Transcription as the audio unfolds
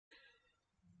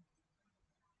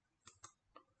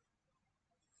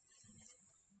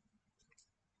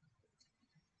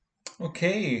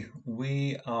Okay,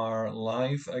 we are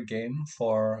live again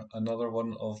for another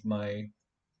one of my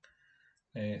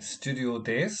studio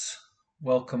days.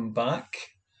 Welcome back.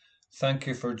 Thank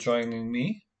you for joining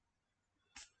me.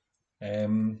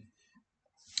 Um,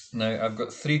 Now, I've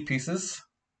got three pieces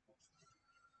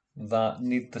that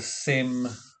need the same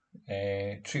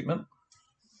treatment.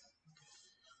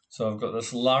 So I've got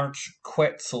this large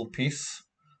quetzal piece.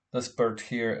 This bird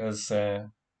here is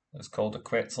called a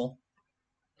quetzal.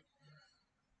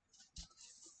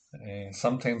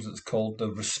 Sometimes it's called the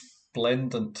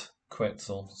resplendent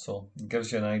quetzal, so it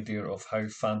gives you an idea of how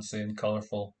fancy and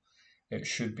colourful it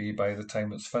should be by the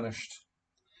time it's finished.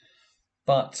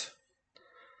 But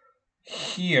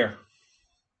here,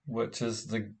 which is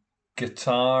the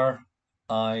guitar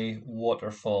eye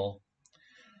waterfall,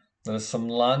 there is some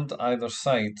land either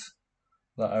side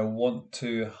that I want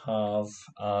to have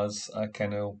as a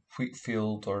kind of wheat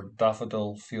field or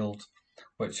daffodil field,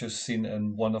 which is seen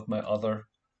in one of my other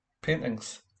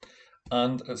paintings.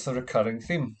 And it's a recurring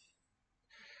theme.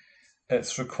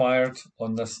 It's required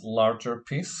on this larger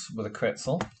piece with a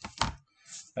quetzal,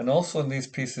 and also in these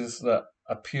pieces that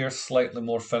appear slightly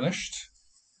more finished.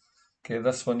 Okay,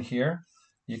 this one here,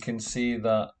 you can see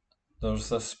that there's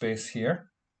this space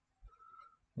here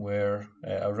where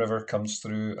a river comes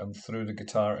through and through the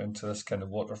guitar into this kind of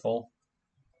waterfall.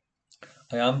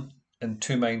 I am in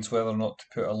two minds whether or not to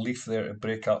put a leaf there to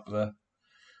break up the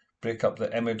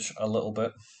image a little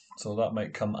bit, so that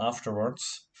might come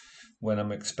afterwards when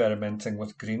I'm experimenting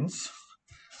with greens.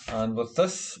 And with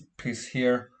this piece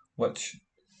here, which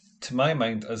to my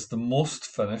mind is the most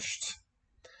finished,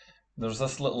 there's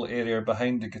this little area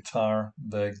behind the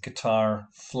guitar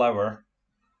flower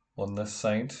on this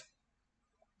side,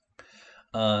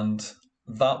 and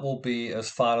that will be as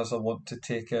far as I want to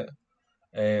take it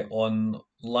on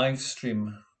live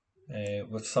stream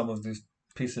with some of these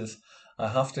pieces. I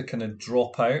have to kind of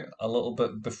drop out a little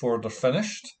bit before they're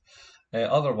finished.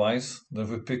 Otherwise, there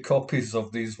would be copies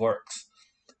of these works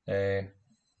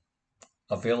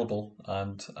available,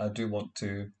 and I do want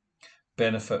to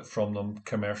benefit from them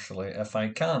commercially if I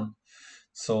can.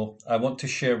 So I want to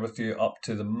share with you up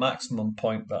to the maximum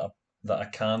point that I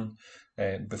can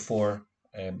before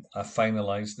I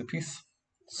finalise the piece.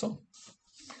 So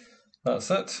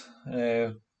that's it.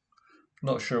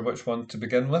 Not sure which one to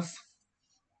begin with.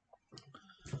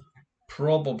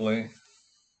 Probably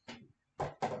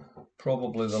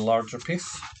the larger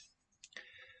piece.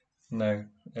 Now,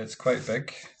 it's quite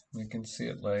big. You can see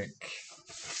it like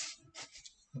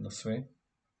this way.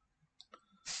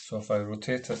 So if I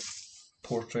rotate it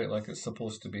portrait like it's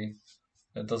supposed to be,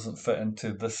 it doesn't fit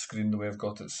into this screen the way I've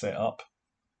got it set up.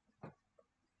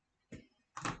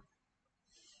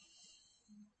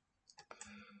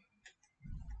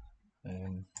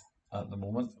 At the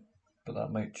moment, but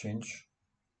that might change.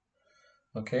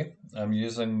 Okay, I'm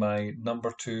using my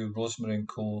number 2 Rosemary &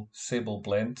 Co. Sable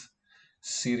Blend,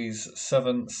 Series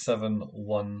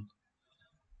 771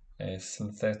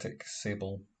 Synthetic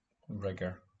Sable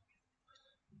Rigger.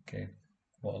 Okay,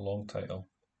 what a long title.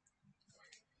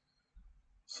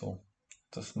 So,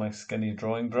 just my skinny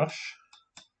drawing brush.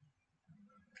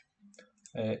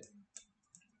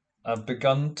 I've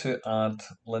begun to add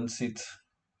linseed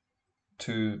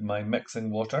to my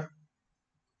mixing water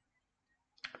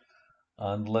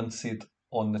and linseed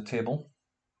on the table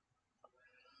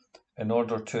in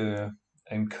order to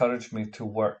encourage me to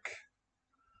work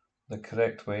the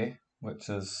correct way, which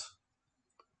is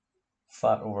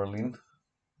fat over lean.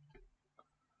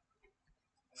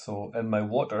 So in my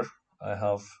water, I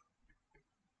have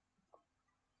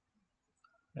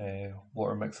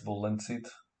water mixable linseed,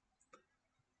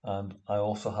 and I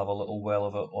also have a little well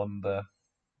of it on the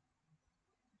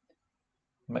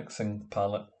mixing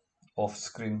palette off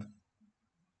screen.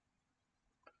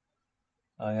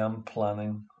 I am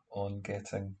planning on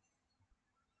getting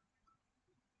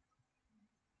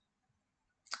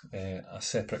a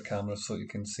separate camera so you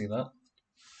can see that,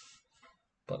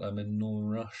 but I'm in no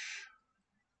rush.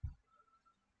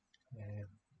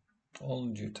 All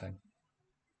in due time.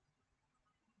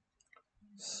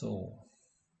 So,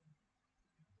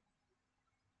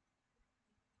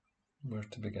 where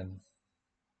to begin?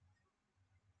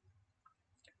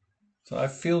 So I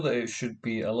feel that it should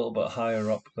be a little bit higher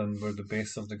up than where the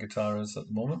base of the guitar is at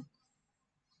the moment.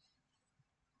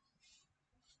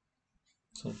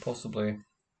 So possibly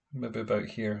maybe about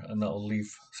here, and that'll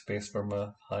leave space for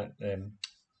my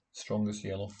strongest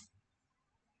yellow.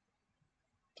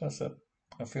 That's it.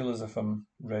 I feel as if I'm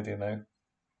ready now.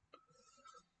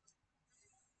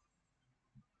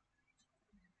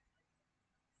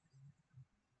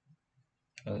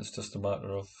 And it's just a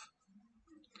matter of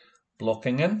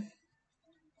blocking in.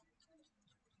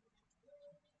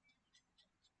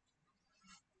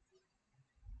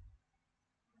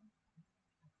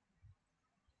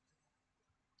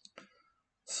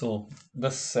 So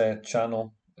this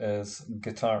channel is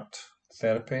guitar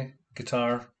therapy,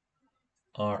 guitar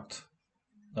art,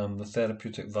 and the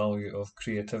therapeutic value of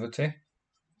creativity.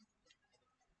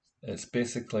 It's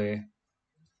basically,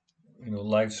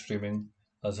 live streaming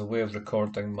as a way of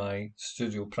recording my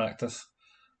studio practice,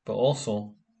 but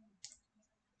also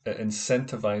it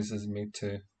incentivizes me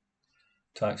to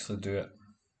actually do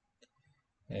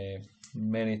it.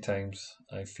 Many times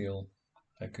I feel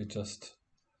I could just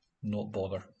not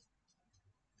bother.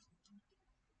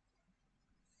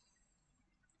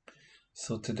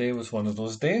 So today was one of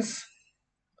those days.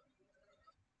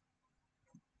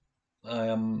 I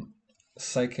am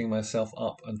psyching myself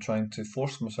up and trying to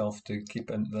force myself to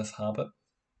keep into this habit.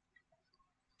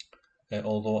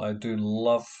 Although I do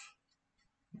love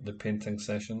the painting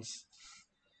sessions,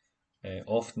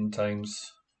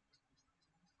 oftentimes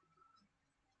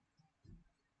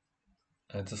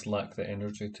I just lack the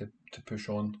energy to push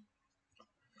on.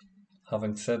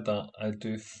 Having said that, I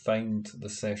do find the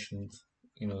sessions,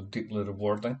 deeply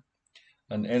rewarding,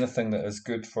 and anything that is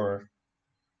good for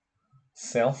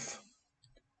self,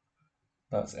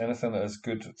 that's anything that is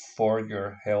good for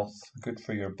your health, good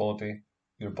for your body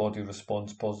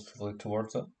responds positively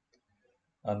towards it,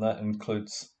 and that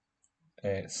includes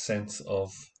a sense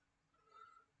of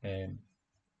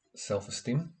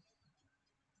self-esteem.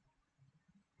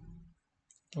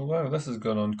 Oh wow, this has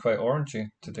gone on quite orangey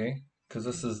today, because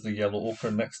this is the yellow ochre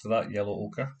next to that yellow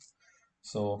ochre.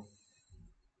 So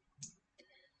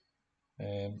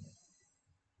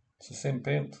it's the same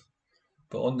paint,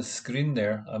 but on the screen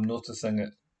there I'm noticing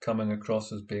it coming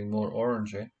across as being more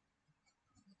orangey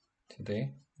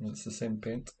today, and it's the same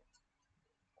paint.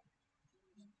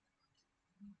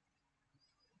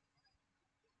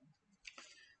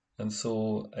 And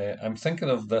so I'm thinking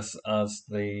of this as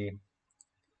the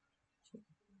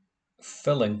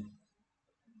filling,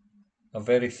 a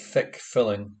very thick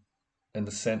filling in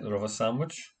the center of a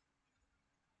sandwich.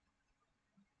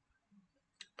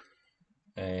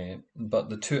 But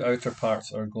the two outer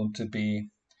parts are going to be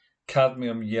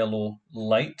cadmium yellow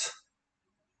light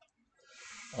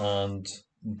and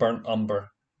burnt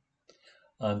umber.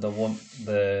 And I want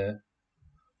the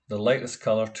lightest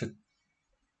colour to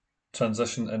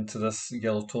transition into this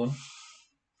yellow tone,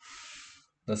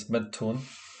 this mid-tone,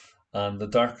 and the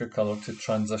darker colour to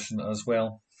transition as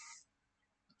well.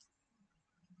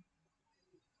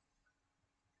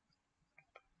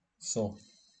 So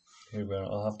here we are.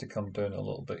 I'll have to come down a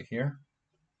little bit here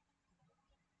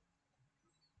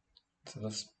to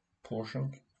this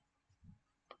portion.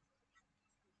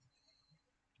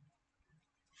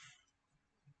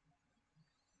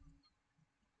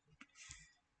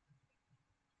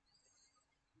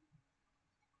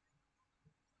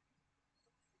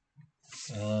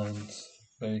 And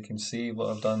there you can see what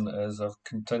I've done is I've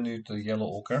continued the yellow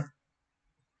ochre.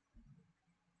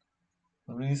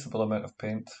 A reasonable amount of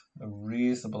paint, a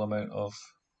reasonable amount of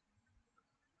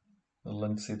the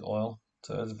linseed oil.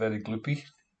 So it is very gloopy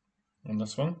on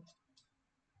this one,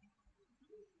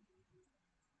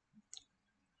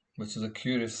 which is a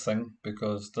curious thing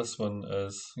because this one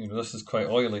is, this is quite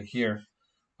oily here,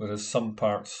 whereas some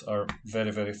parts are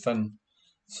very, very thin.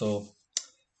 So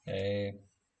in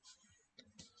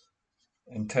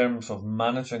terms of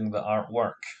managing the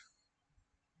artwork,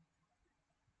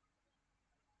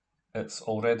 it's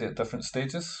already at different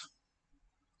stages,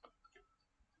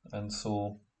 and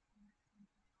so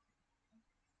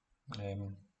I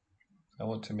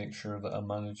want to make sure that I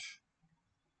manage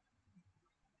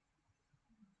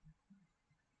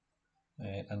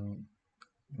and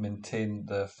maintain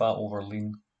the fat over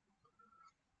lean.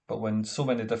 But when so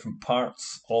many different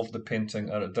parts of the painting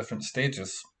are at different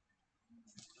stages,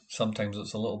 sometimes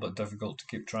it's a little bit difficult to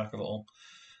keep track of it all.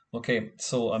 Okay,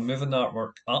 so I'm moving the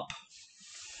artwork up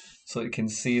so you can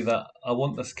see that I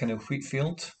want this kind of wheat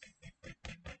field.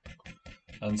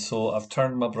 And so I've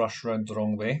turned my brush around the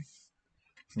wrong way.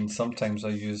 And sometimes I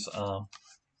use an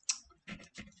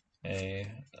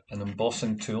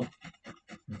embossing tool.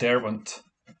 Derwent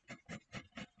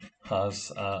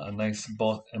has a nice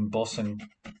embossing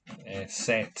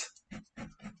set.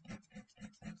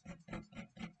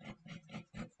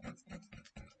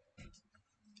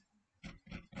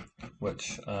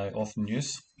 Which I often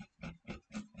use.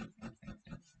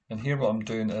 And here what I'm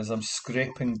doing is I'm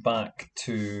scraping back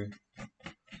to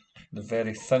the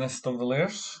very thinnest of the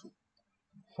layers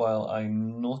while I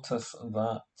notice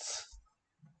that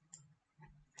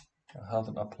I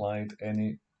haven't applied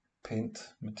any paint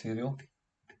material.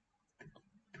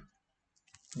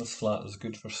 This flat is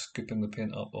good for scooping the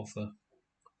paint up off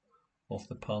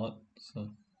the palette, so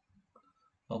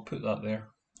I'll put that there,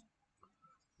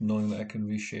 knowing that I can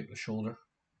reshape the shoulder.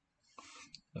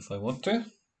 if I want to.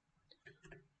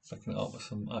 Thicken it up with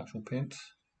some actual paint.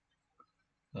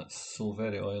 That's so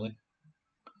very oily.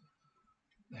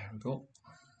 There we go.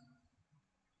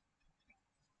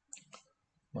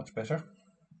 Much better.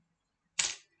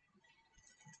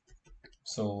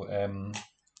 So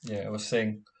yeah, I was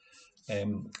saying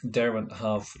Derwent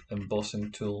have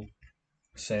embossing tool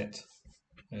set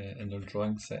in their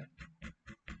drawing set,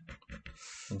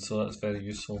 and so that's very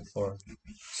useful for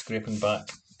scraping back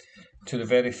to the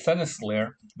very thinnest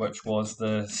layer, which was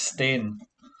the stain,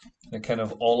 the kind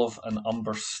of olive and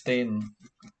umber stain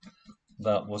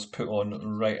that was put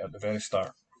on right at the very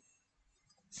start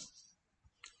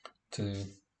to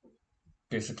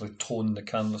basically tone the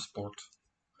canvas board.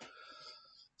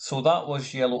 So that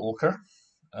was yellow ochre,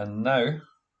 and now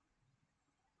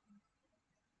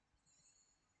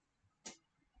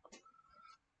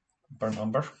burnt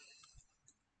umber.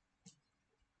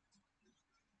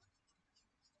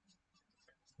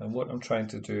 And what I'm trying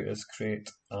to do is create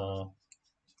a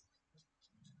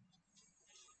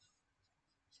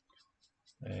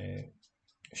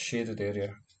shaded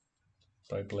area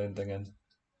by blending in.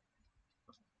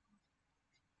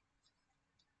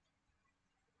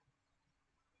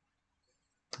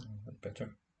 A bit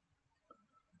better.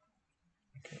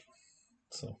 Okay,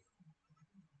 so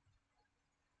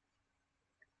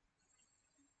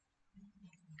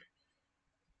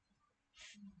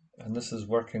and this is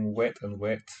working wet and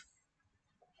wet.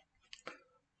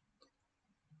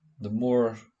 The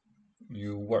more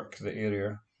you work the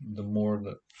area, the more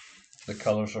that the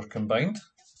colours are combined.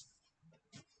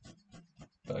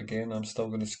 But again, I'm still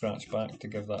going to scratch back to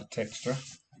give that texture.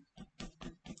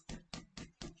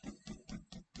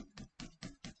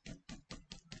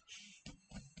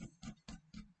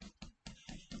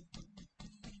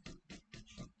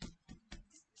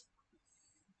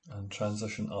 And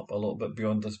transition up a little bit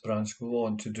beyond this branch. What we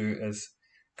want to do is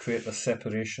create a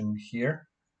separation here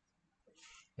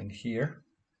and here,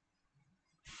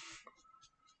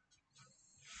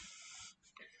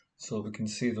 so we can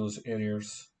see those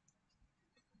areas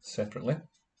separately.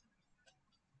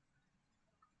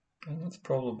 And that's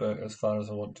probably about as far as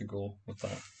I want to go with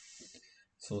that.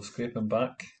 So scraping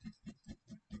back,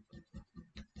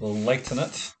 we'll lighten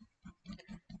it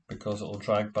because it will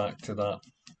drag back to that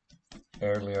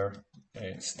earlier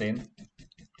stain.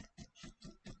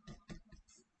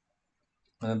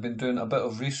 And I've been doing a bit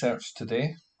of research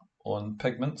today on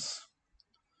pigments,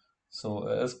 so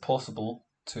it is possible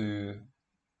to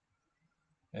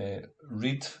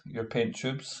read your paint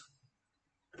tubes.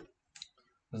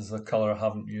 This is a colour I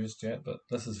haven't used yet, but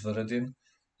this is Viridian.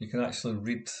 You can actually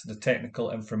read the technical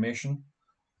information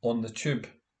on the tube.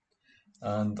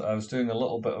 And I was doing a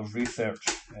little bit of research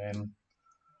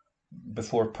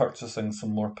before purchasing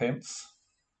some more paints,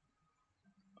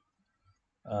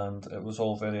 and it was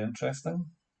all very interesting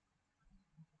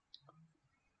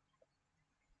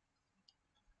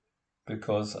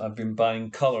because I've been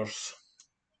buying colours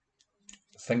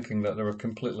thinking that they were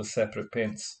completely separate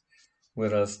paints,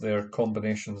 whereas they're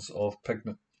combinations of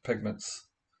pigments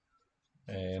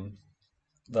that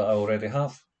I already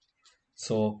have.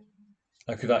 So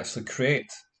I could actually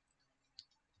create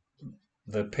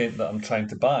the paint that I'm trying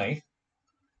to buy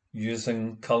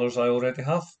using colours I already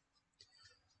have.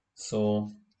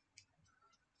 So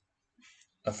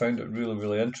I found it really,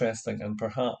 really interesting, and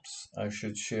perhaps I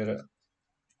should share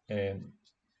it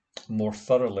more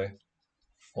thoroughly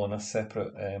on a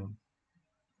separate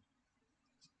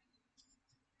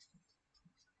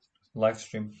live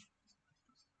stream.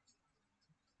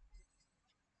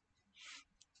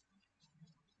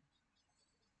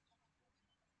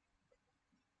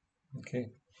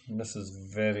 Okay, and this is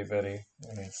very, very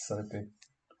syrupy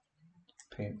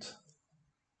paint.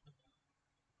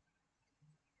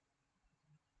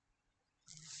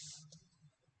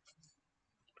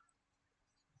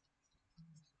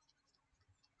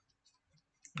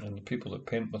 And the people that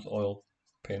paint with oil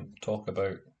paint talk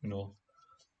about,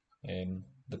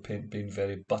 the paint being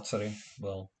very buttery.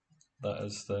 Well, that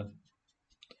is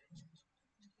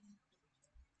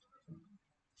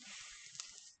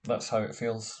that's how it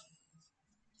feels.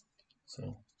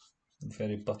 So,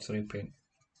 very buttery paint.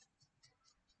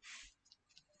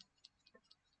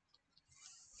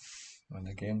 And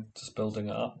again, just building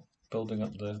it up, building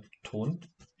up the tone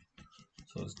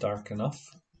so it's dark enough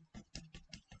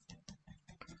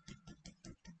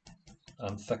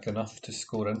and thick enough to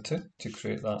score into to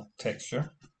create that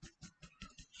texture.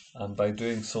 And by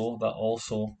doing so, that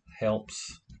also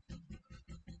helps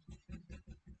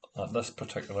at this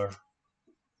particular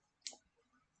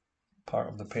part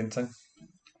of the painting.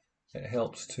 It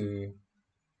helps to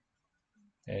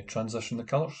transition the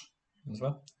colours as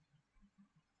well.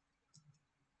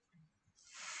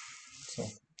 So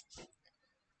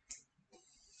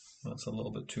that's a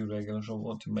little bit too regular, so I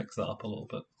want to mix that up a little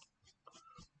bit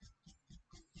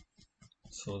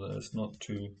so that it's not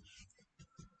too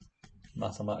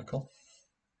mathematical.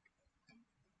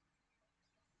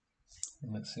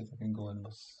 And let's see if I can go in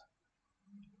with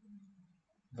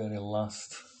very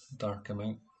last dark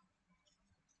amount.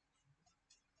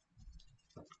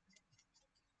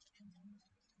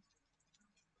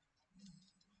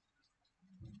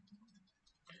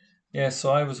 Yeah,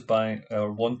 so I was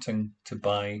wanting to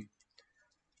buy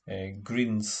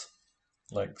greens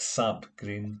like sap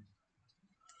green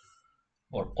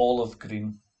or olive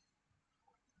green,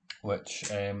 which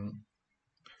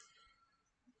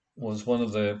was one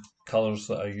of the colours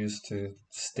that I used to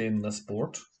stain this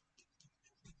board.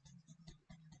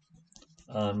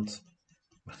 And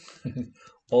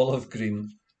olive green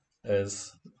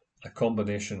is a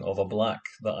combination of a black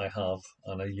that I have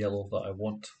and a yellow that I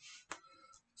want.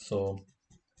 So,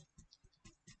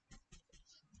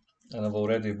 and I've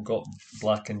already got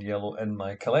black and yellow in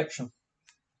my collection.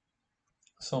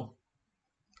 So,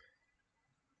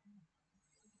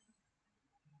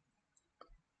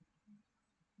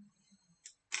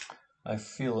 I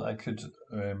feel I could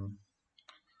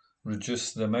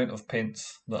reduce the amount of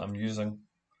paints that I'm using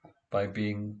by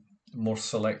being more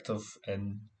selective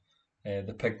in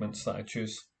the pigments that I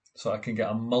choose, so I can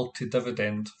get a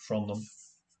multi-dividend from them.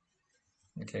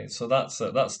 Okay, so that's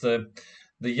it. That's the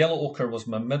yellow ochre was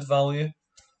my mid value.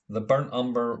 The burnt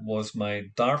umber was my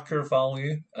darker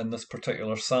value in this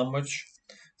particular sandwich.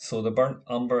 So the burnt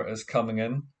umber is coming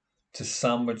in to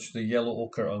sandwich the yellow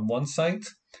ochre on one side,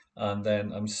 and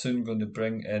then I'm soon going to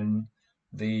bring in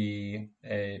the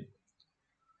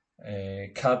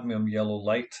cadmium yellow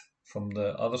light from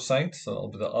the other side. So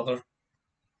it'll be the other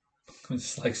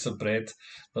slice of bread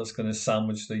that's going to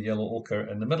sandwich the yellow ochre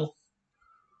in the middle.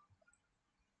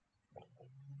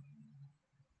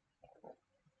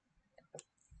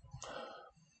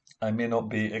 I may not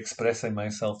be expressing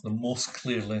myself the most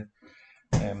clearly.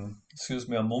 Excuse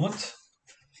me a moment.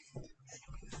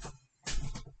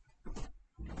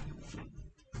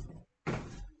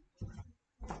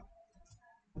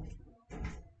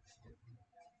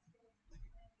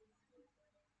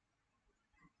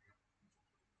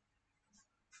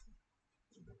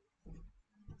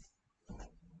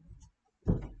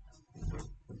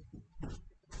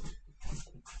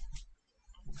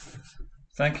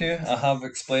 Thank you. I have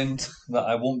explained that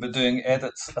I won't be doing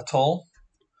edits at all.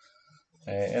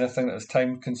 Anything that is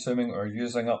time consuming or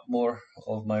using up more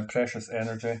of my precious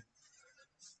energy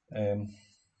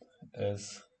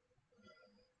is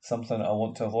something I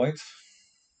want to avoid.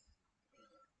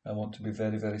 I want to be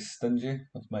very, very stingy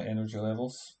with my energy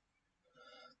levels.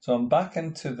 So I'm back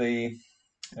into the,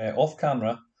 off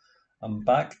camera, I'm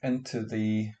back into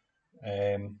the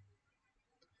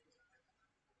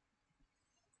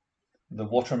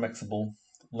water mixable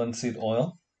linseed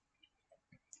oil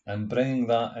and bringing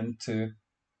that into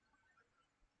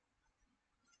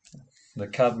the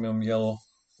cadmium yellow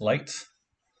light.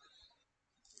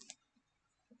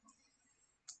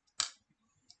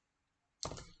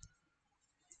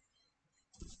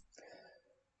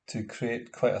 To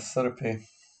create quite a syrupy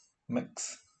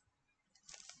mix.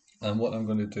 And what I'm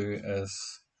going to do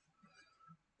is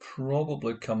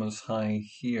probably come as high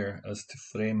here as to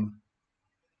frame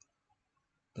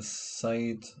the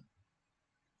side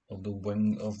of the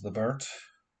wing of the bird.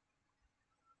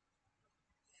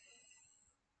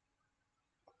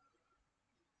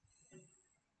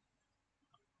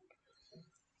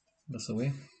 This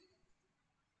away.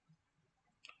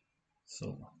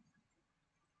 So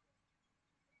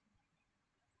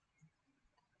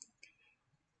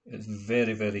it's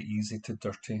very, very easy to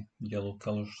dirty yellow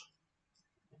colours.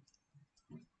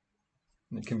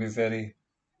 It can be very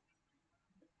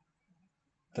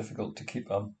difficult to keep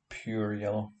a pure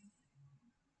yellow.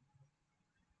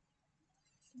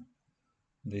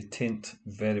 They taint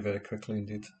very, very quickly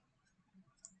indeed.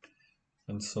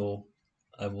 And so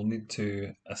I will need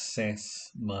to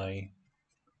assess my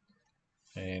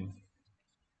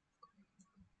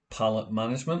palette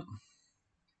management.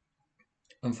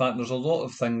 In fact, there's a lot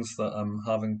of things that I'm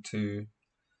having to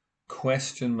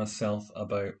question myself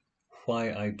about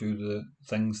why I do the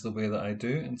things the way that I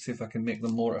do and see if I can make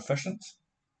them more efficient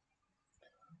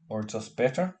or just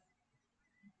better.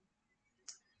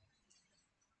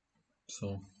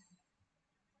 So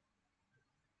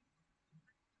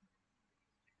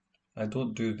I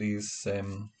don't do these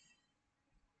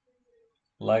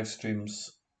live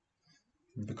streams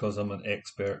because I'm an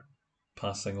expert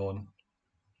passing on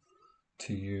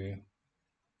to you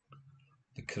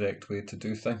the correct way to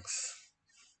do things.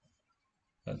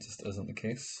 That just isn't the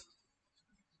case.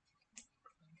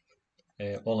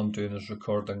 all I'm doing is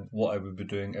recording what I would be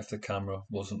doing if the camera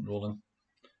wasn't rolling,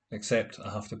 except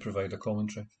I have to provide a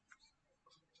commentary.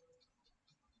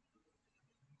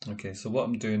 Okay, so what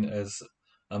I'm doing is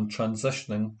I'm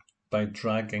transitioning by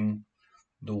dragging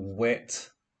the wet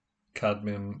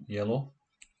cadmium yellow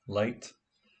light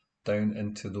down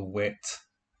into the wet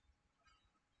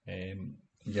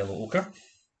yellow ochre.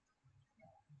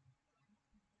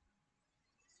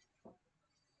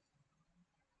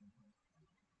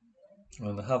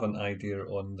 And I have an idea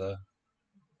in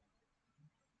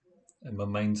my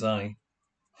mind's eye,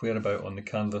 whereabout on the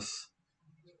canvas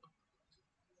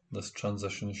this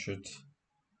transition should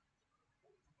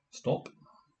stop.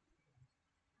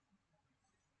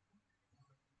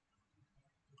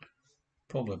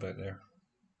 Probably about there.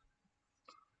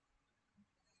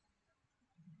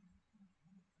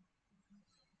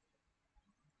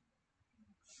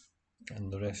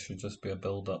 And the rest should just be a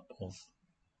build-up of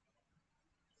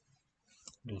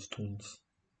those tones,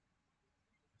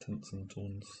 tints and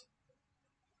tones.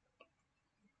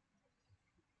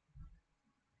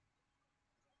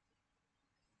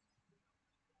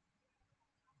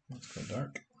 That's quite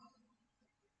dark.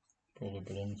 Probably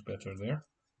belongs better there.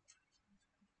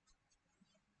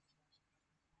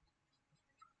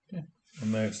 Okay.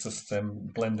 And now it's just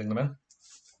blending them in.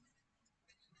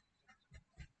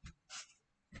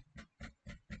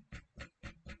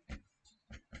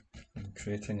 And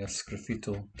creating a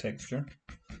sgraffito texture.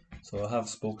 So I have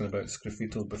spoken about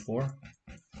sgraffito before.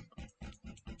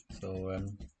 So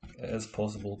it is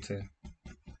possible to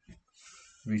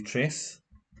retrace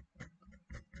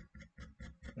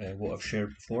what I've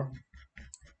shared before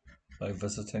by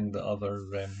visiting the other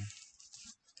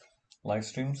live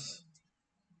streams.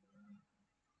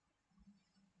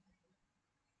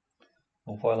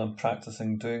 And while I'm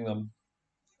practicing doing them,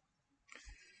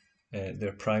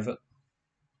 they're private,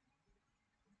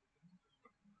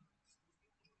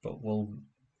 but will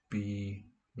be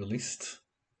released,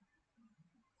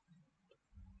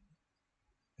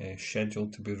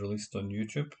 scheduled to be released on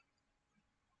YouTube.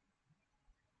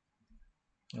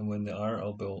 And when they are,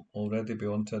 I'll already be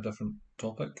on to a different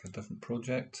topic, a different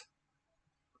project.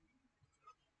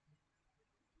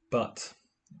 But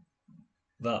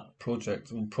that project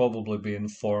will probably be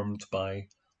informed by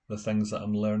the things that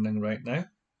I'm learning right now,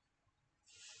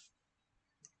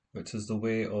 which is the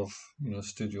way of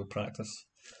studio practice.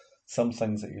 Some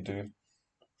things that you do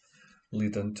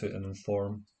lead into and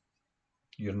inform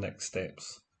your next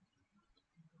steps.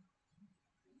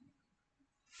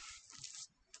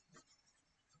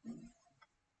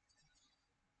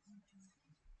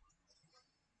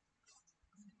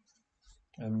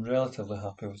 I'm relatively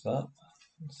happy with that.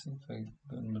 Let's see if I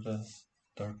go in with a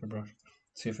darker brush.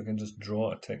 See if I can just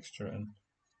draw a texture in.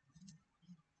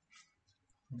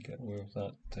 Get away with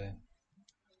that.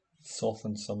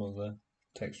 Soften some of the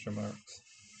texture marks.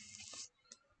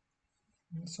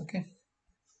 That's okay.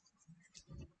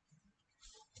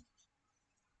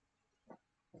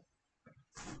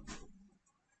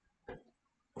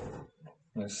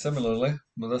 Now similarly,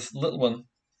 with this little one,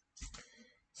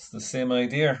 it's the same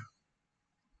idea.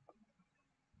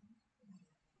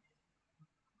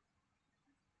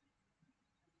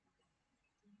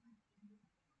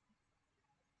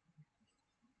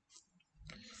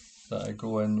 That I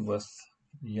go in with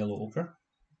yellow ochre.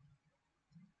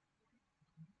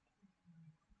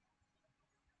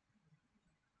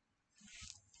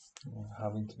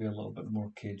 Having to be a little bit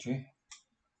more cagey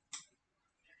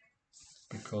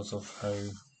because of how,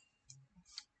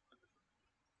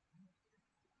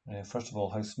 first of all,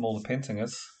 how small the painting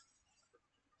is,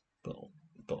 but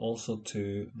also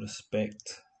to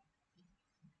respect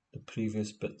the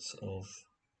previous bits of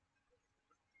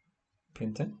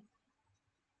painting.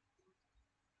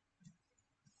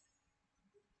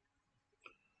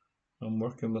 I'm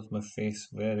working with my face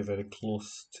very, very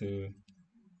close to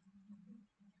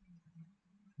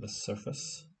the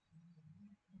surface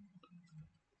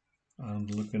and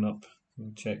looking up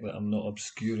and check that I'm not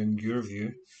obscuring your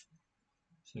view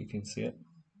so you can see it.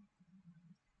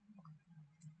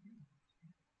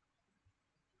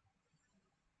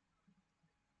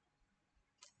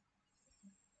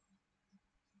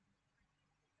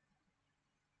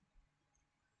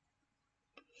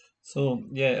 So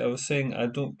yeah, I was saying I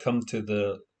don't come to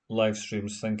the live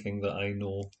streams thinking that I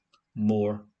know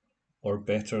more or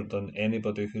better than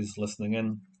anybody who's listening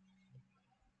in.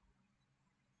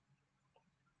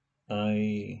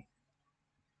 I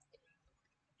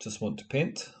just want to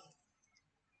paint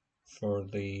for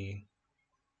the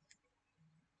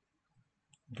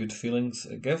good feelings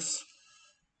it gives.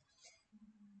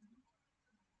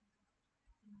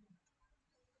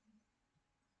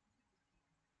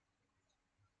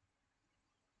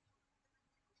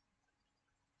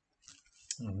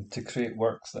 to create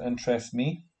works that interest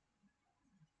me,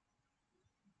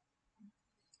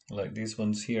 like these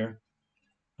ones here.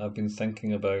 I've been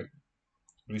thinking about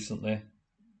recently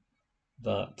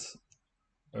that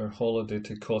our holiday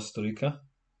to Costa Rica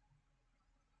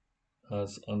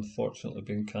has unfortunately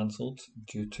been cancelled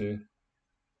due to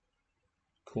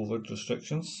COVID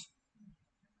restrictions.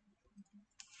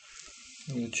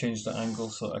 I'm going to change the angle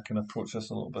so I can approach this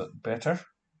a little bit better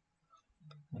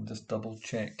and just double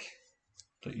check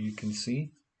that you can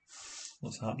see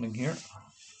what's happening here.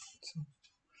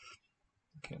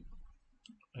 Okay.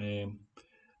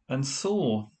 And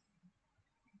so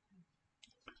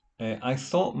I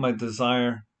thought my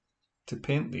desire to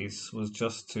paint these was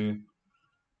just to,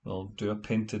 well, do a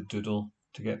painted doodle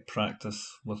to get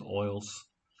practice with oils.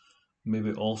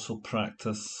 Maybe also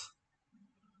practice,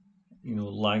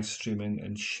 live streaming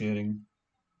and sharing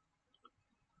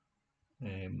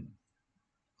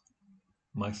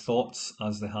my thoughts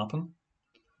as they happen,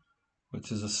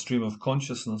 which is a stream of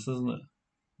consciousness, isn't it?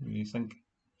 You think,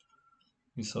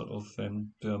 you sort of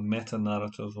do a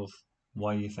meta-narrative of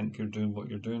why you think you're doing what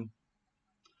you're doing.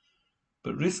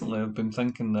 But recently I've been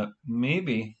thinking that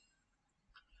maybe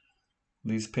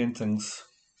these paintings,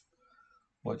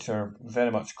 which are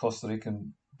very much Costa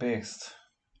Rican based,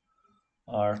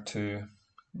 are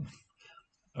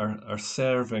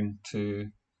serving to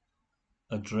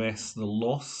address the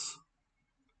loss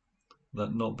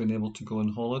that not being able to go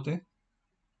on holiday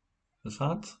has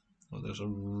had. Oh, there's a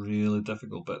really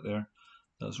difficult bit there.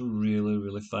 That's really,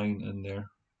 really fine in there.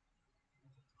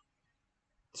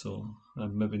 So I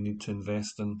maybe need to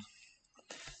invest in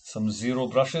some zero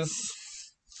brushes.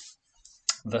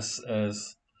 This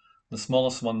is the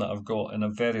smallest one that I've got in a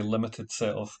very limited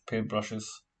set of paintbrushes.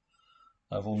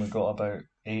 I've only got about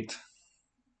 8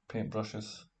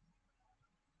 paintbrushes.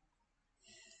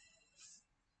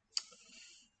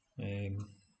 And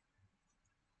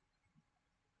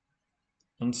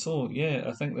so, yeah,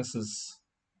 I think this is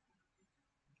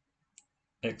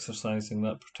exercising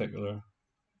that particular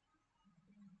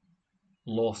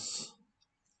loss.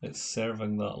 It's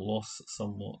serving that loss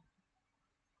somewhat.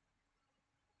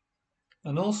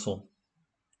 And also,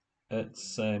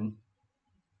 it's and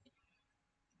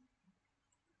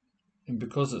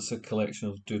because it's a collection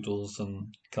of doodles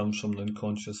and comes from the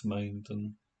unconscious mind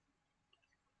and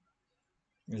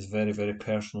is very, very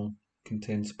personal,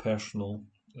 contains personal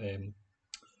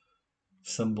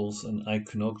symbols and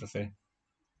iconography.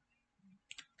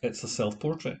 It's a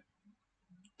self-portrait.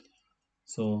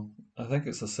 So I think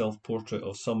it's a self-portrait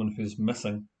of someone who's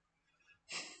missing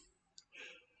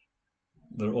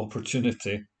their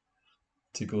opportunity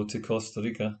to go to Costa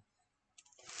Rica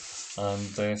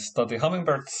and study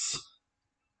hummingbirds.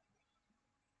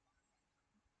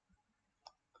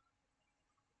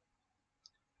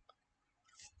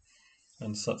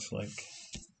 And such like.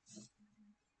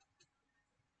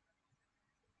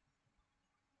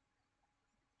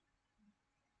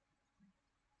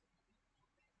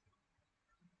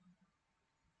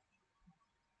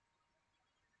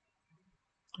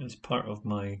 It's part of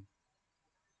my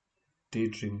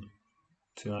daydream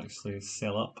to actually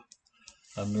sell up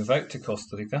and move out to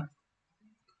Costa Rica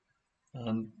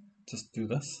and just do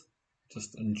this.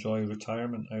 Just enjoy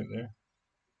retirement out there.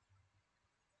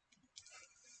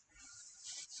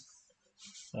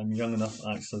 I'm young enough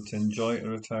actually to enjoy a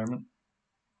retirement.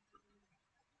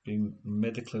 Being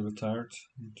medically retired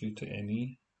due to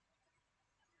ME.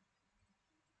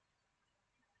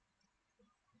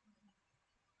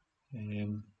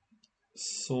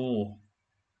 So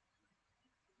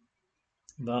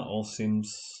that all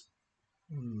seems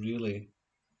really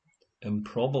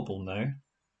improbable now,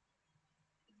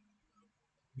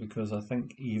 because I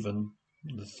think even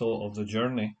the thought of the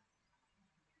journey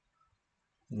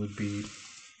would be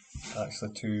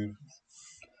actually too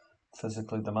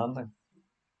physically demanding.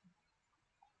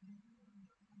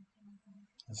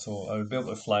 So I would be able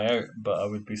to fly out, but I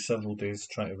would be several days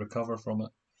trying to recover from it.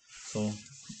 So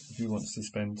who wants to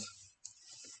spend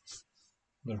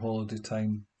their holiday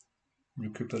time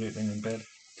recuperating in bed?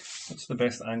 What's the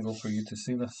best angle for you to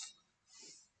see this?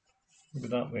 Maybe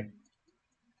that way.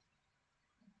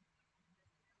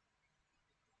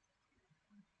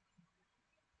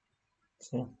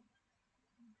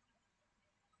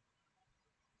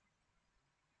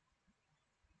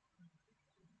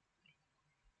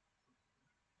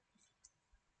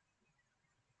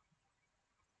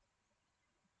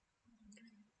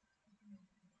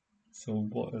 So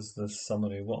what is the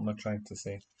summary? What am I trying to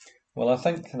say? Well, I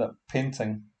think that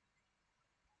painting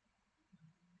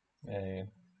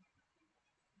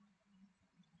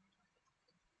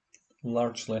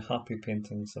largely happy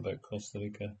paintings about Costa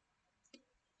Rica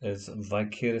is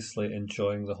vicariously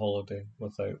enjoying the holiday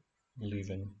without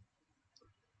leaving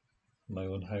my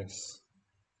own house.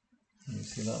 Can you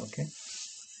see that okay?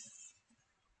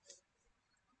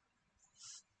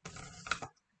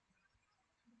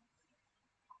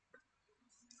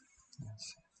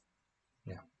 Yes.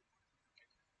 Yeah.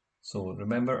 So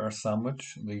remember our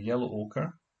sandwich, the yellow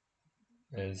ochre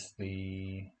is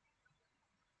the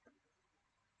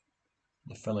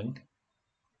filling,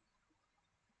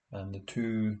 and the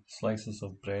two slices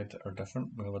of bread are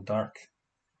different. We have a dark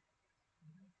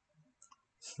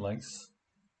slice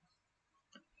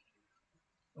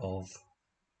of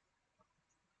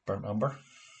burnt umber,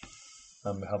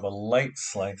 and we have a light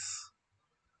slice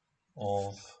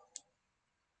of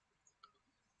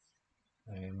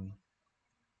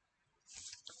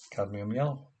cadmium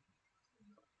yellow.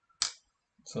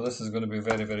 So this is going to be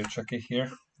very, very tricky here.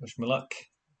 Wish me luck.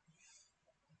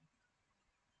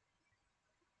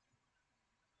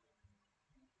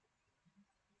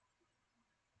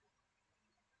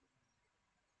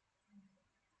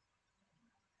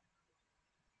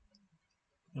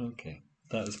 Okay,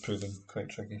 that is proving quite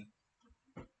tricky.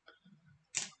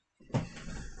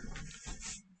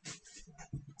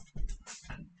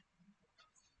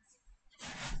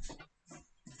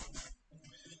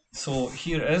 So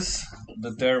here is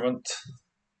the Derwent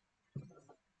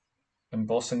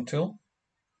embossing tool,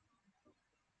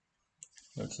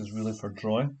 which is really for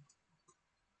drawing.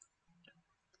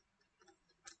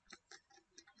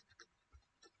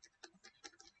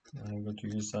 I'm going to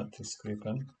use that to scrape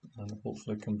in and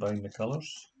hopefully combine the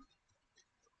colours.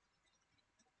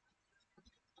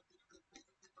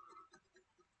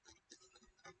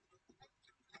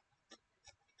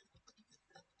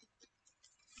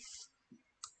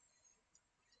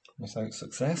 Without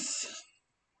success.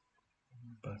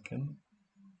 Back in.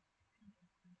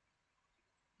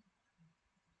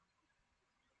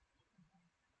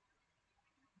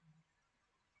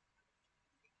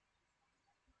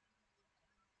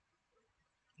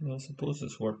 Well, I suppose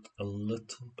it's worked a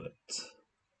little bit.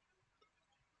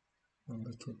 A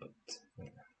little bit there.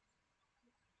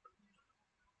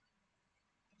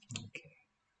 Okay.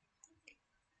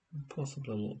 And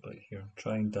possibly a little bit here.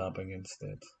 Trying dabbing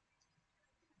instead.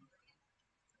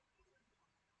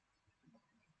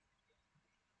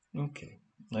 Okay.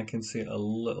 I can see a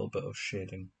little bit of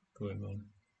shading going on.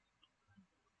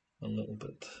 A little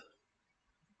bit.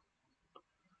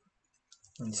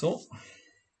 And so,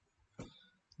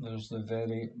 there's the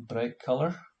very bright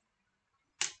colour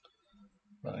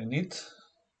that I need.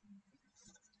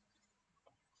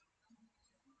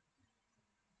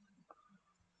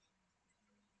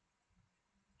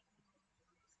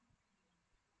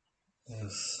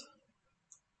 Is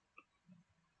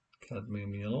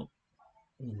cadmium yellow,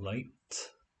 light.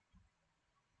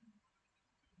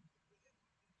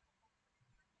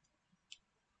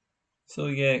 So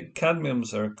yeah,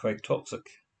 cadmiums are quite toxic.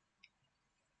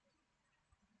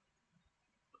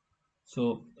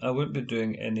 So I won't be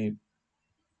doing any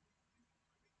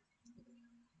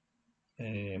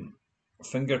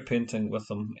finger painting with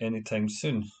them anytime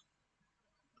soon.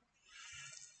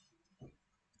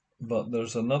 But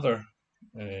there's another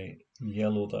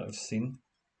yellow that I've seen,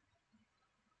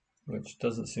 which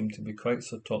doesn't seem to be quite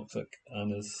so toxic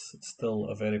and is still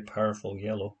a very powerful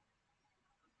yellow,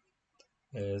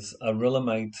 is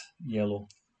acrylamide yellow,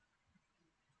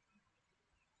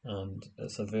 and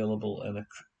it's available in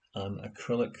an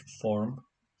acrylic form,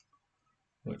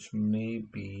 which may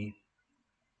be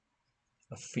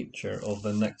a feature of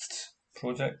the next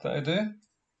project that I do.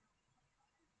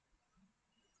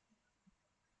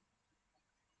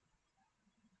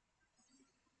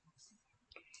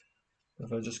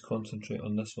 If I just concentrate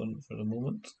on this one for a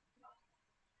moment.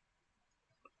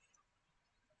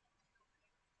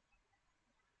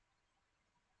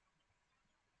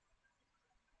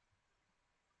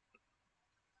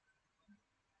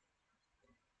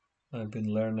 I've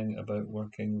been learning about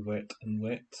working wet and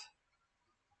wet.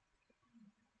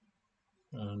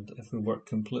 And if we work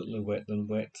completely wet then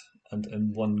wet and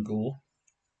in one go,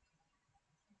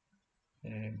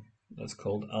 that's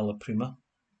called alla prima.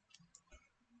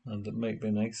 And it might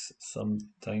be nice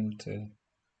sometime to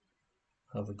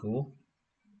have a go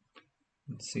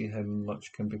and see how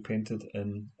much can be painted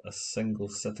in a single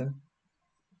sitting.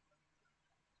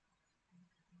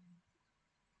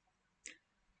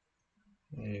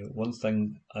 One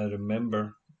thing I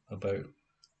remember about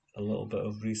a little bit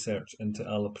of research into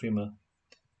alla prima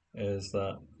is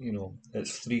that, you know,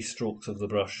 it's 3 strokes of the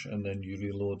brush and then you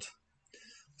reload.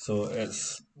 So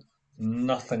it's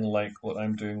nothing like what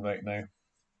I'm doing right now,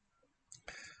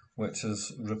 which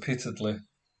is repeatedly,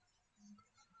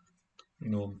 you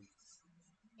know,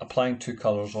 applying two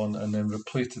colours on and then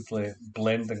repeatedly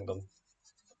blending them.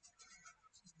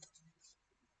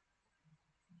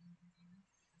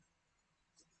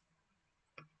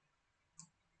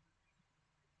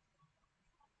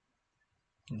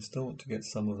 I still want to get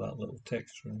some of that little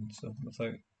texture in, so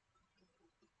without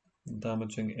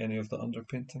damaging any of the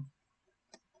underpainting.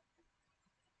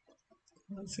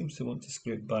 That seems to want to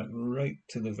scrape back right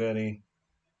to the very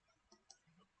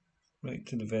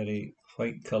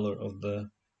white colour of the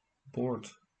board.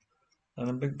 And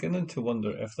I'm beginning to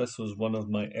wonder if this was one of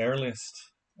my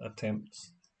earliest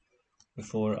attempts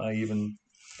before I even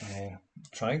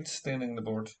tried staining the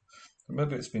board. Or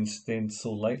maybe it's been stained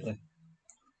so lightly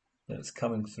that it's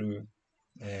coming through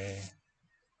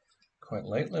quite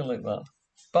lightly like that.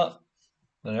 But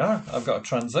there you are, I've got a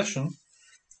transition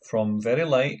from very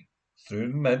light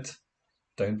through mid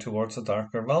down towards a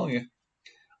darker value.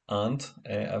 And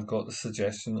I've got the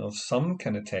suggestion of some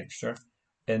kind of texture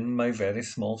in my very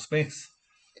small space.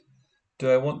 Do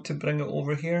I want to bring it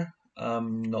over here?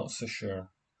 I'm not so sure.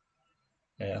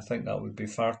 I think that would be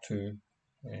far too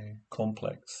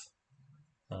complex,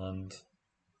 and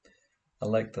I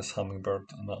like this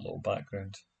hummingbird and that little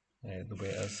background the way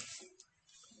it is.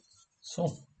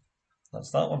 So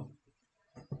that's that one,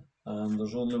 and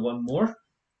there's only one more.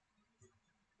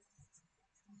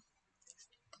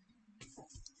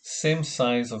 Same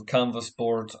size of canvas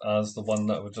board as the one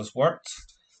that we just worked,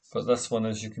 but this one,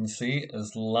 as you can see,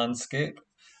 is landscape,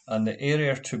 and the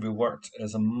area to be worked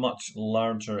is a much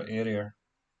larger area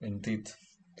indeed.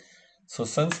 So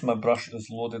since my brush is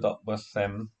loaded up with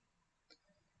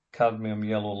cadmium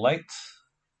yellow light,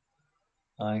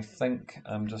 I think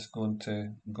I'm just going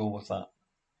to go with that.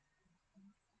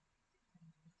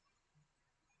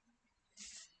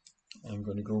 I'm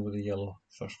going to go with the yellow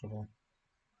first of all,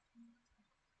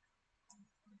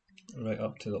 right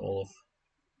up to the olive.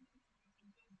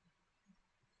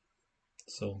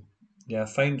 So yeah, I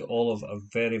find olive a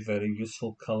very, very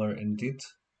useful colour indeed.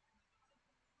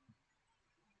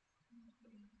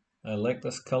 I like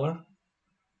this colour.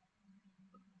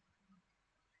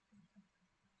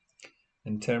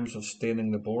 In terms of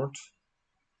staining the board,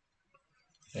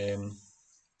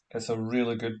 it's a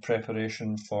really good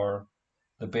preparation for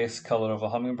the base colour of a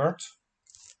hummingbird.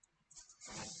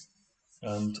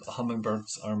 And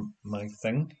hummingbirds are my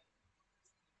thing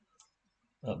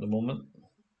at the moment.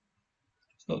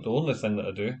 It's not the only thing that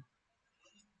I do,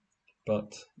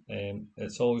 but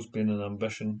it's always been an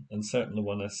ambition, and certainly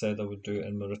one I said I would do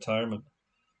in my retirement,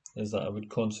 is that I would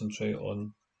concentrate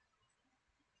on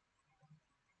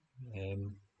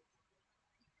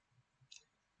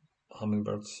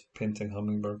hummingbirds, painting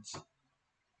hummingbirds.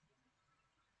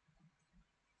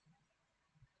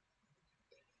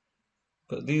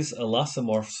 But these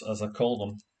elassomorphs, as I call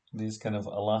them, these kind of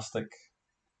elastic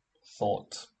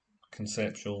thought,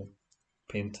 conceptual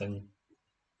painting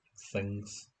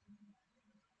things,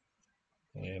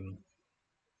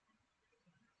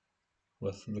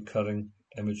 with recurring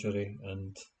imagery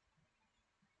and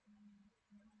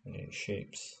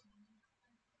shapes,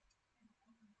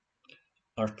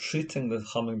 are treating the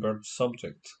hummingbird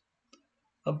subject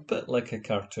a bit like a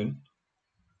cartoon.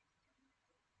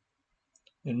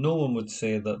 And no one would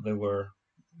say that they were,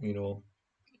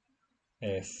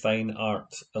 fine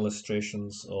art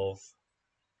illustrations of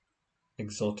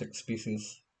exotic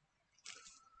species,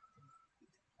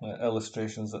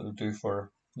 illustrations that they do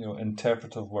for,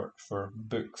 interpretive work, for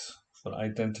books, for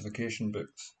identification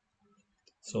books.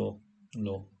 So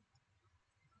no,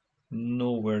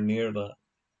 nowhere near that.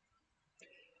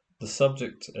 The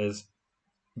subject is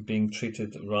being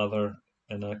treated rather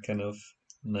in a kind of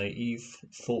naive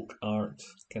folk art,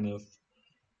 kind of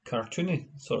cartoony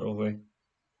sort of way.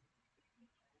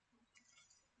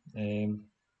 And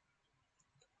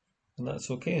that's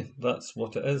okay. That's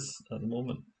what it is at the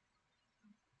moment.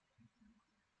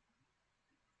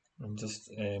 I'm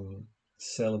just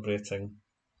celebrating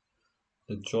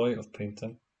the joy of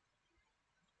painting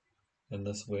in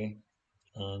this way,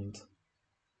 and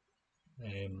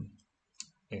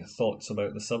thoughts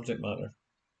about the subject matter.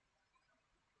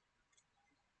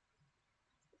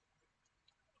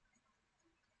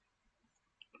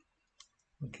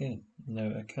 Okay,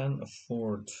 now I can't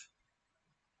afford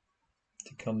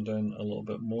to come down a little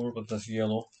bit more with this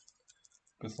yellow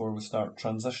before we start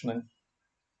transitioning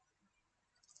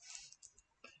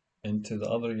into the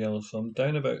other yellow. So I'm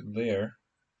down about there.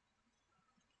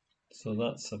 So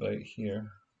that's about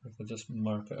here. If I just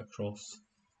mark it across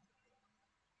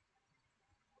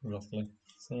roughly,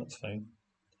 so that's fine.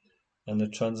 And the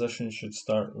transition should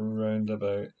start round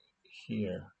about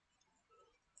here.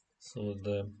 So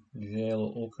the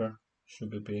yellow ochre should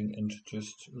be being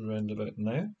introduced round about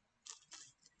now.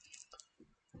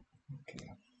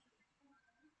 Okay.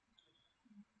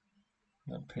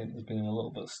 That paint has been a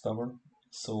little bit stubborn,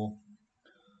 so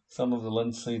some of the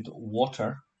linseed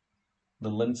water, the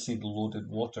linseed loaded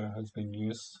water, has been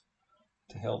used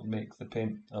to help make the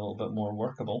paint a little bit more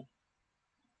workable.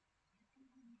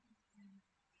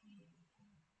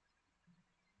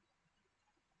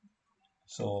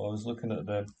 So I was looking at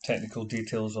the technical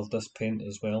details of this paint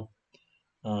as well,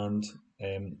 and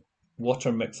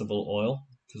water mixable oil,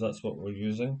 because that's what we're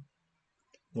using.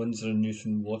 Winsor &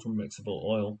 Newton water mixable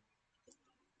oil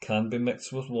can be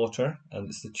mixed with water, and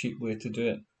it's the cheap way to do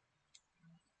it.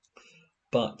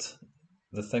 But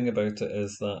the thing about it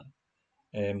is that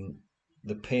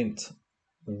the paint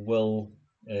will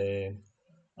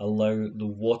allow the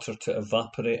water to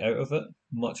evaporate out of it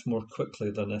much more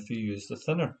quickly than if you use the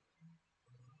thinner.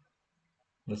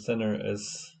 The thinner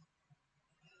is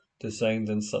designed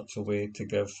in such a way to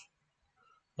give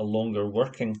a longer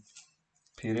working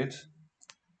period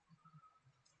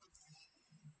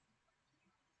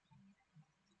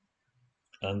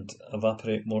and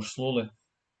evaporate more slowly,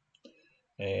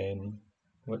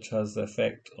 which has the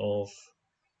effect of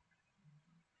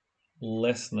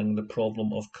lessening the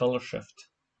problem of colour shift.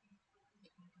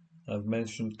 I've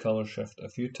mentioned colour shift a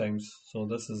few times, so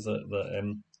this is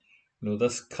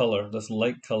this colour, this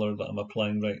light colour that I'm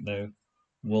applying right now,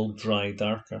 will dry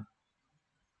darker.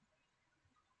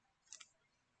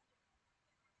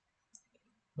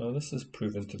 Now this is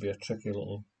proven to be a tricky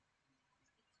little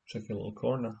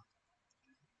corner.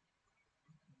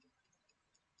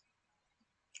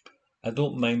 I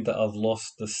don't mind that I've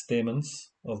lost the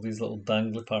stamens of these little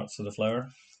dangly parts of the flower.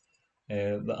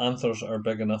 The anthers are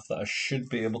big enough that I should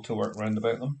be able to work round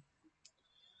about them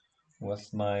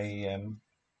with my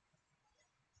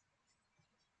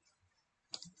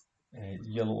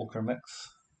yellow ochre mix.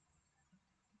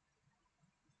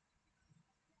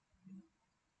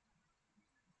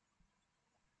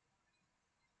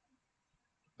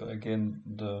 But again,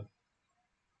 the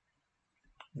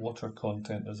water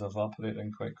content is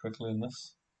evaporating quite quickly in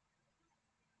this,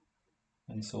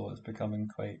 and so it's becoming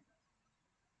quite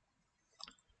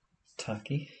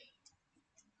tacky.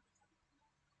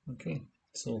 Okay,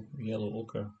 so yellow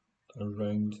ochre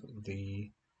around the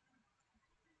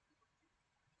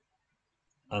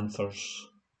anthers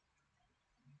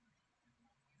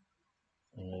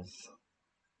of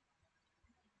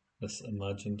this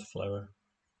imagined flower.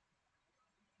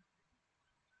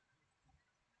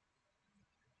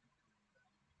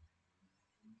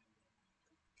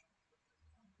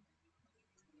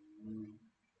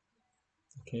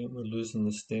 Okay, we're losing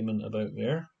the stamen about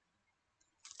there.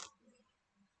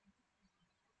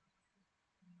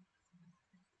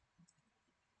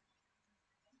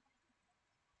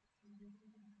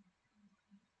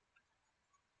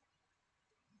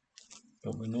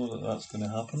 But we know that that's going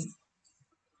to happen.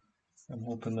 I'm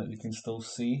hoping that you can still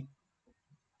see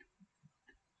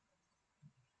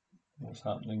what's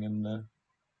happening in the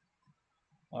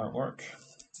artwork.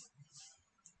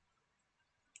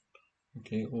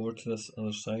 Okay, over to this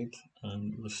other side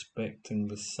and respecting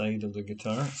the side of the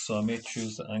guitar, so I may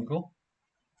choose the angle.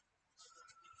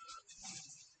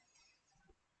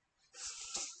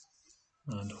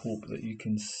 And hope that you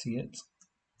can see it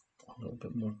a little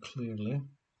bit more clearly.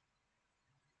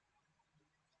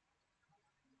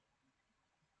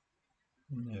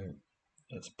 Now,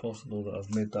 it's possible that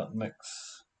I've made that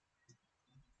mix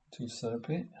too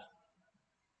syrupy.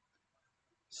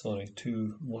 Sorry,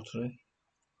 too watery.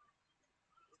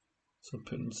 So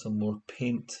putting some more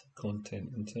paint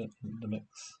content into it, in the mix.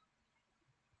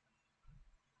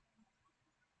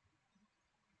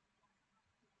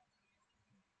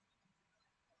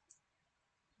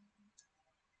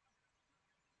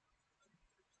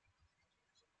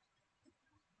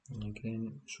 And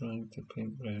again, trying to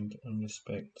paint round and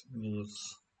respect those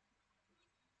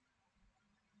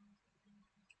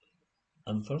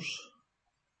anthers.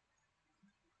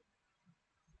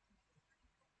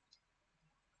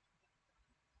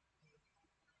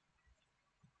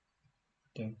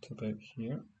 Down to about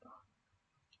here.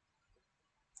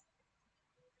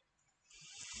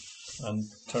 I'm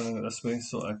turning it this way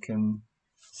so I can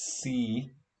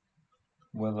see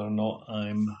whether or not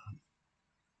I'm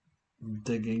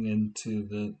digging into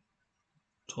the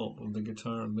top of the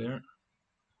guitar there,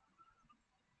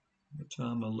 which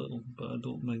I am a little, but I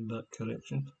don't mind that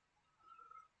correction.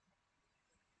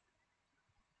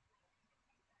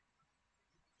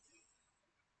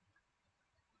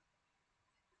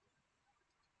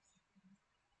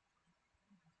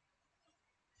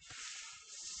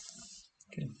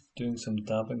 Okay, doing some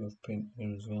dabbing of paint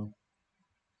there as well.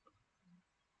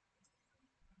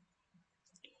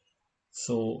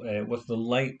 So with the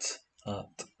light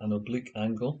at an oblique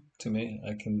angle to me,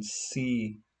 I can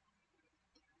see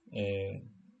how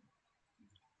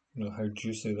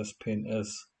juicy this paint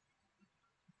is,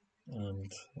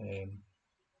 and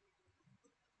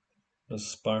there's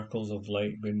sparkles of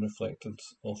light being reflected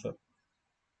off it,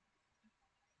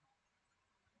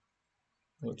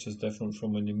 which is different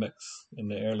from when you mix in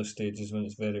the early stages when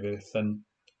it's very, very thin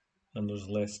and there's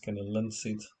less kind of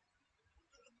linseed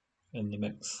in the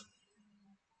mix.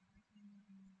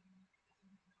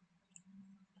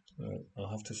 Right, I'll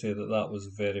have to say that that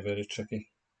was very, very tricky,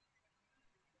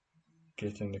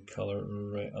 getting the colour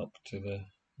right up to the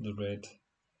red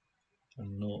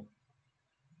and not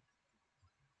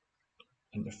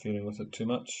interfering with it too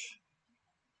much.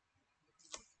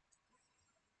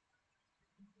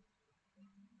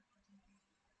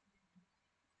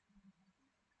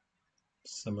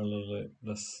 Similarly,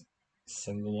 this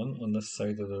single one on this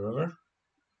side of the river.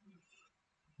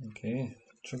 Okay,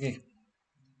 tricky.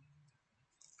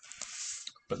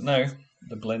 But now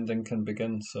the blending can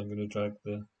begin, so I'm going to drag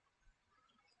the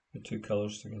two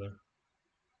colours together.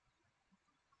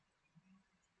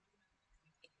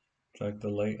 Drag the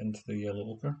light into the yellow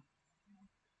ochre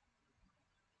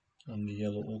and the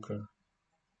yellow ochre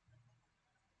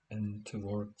in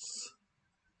towards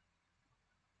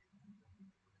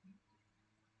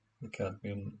the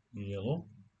cadmium yellow.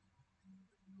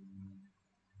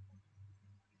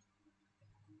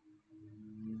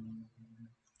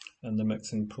 And the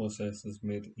mixing process is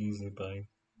made easy by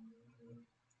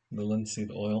the linseed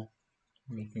oil,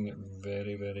 making it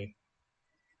very, very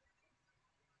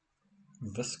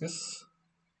viscous,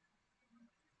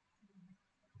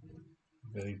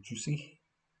 very juicy.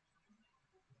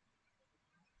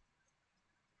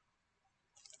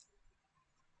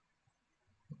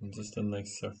 And just a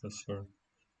nice surface for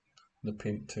the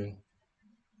paint to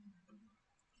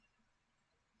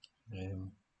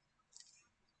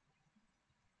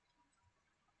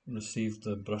receive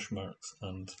the brush marks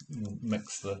and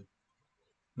mix the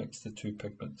two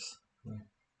pigments.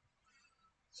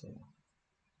 So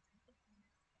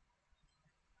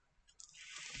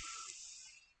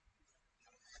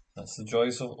that's the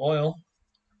joys of oil,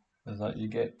 is that you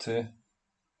get to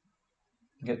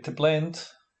blend,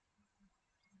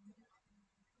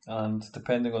 and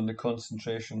depending on the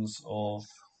concentrations of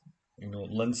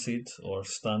linseed or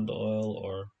stand oil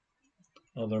or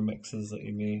other mixes that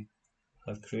you may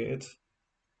have created,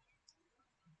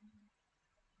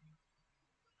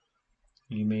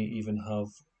 you may even have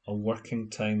a working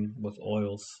time with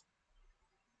oils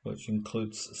which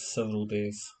includes several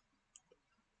days,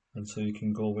 and so you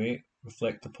can go away,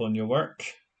 reflect upon your work,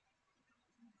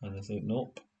 and I say,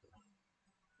 nope,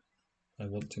 I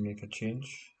want to make a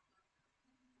change.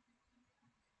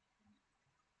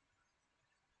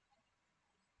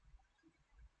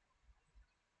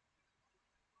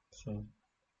 So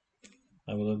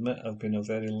I will admit I've been a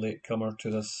very late comer to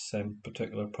this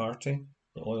particular party,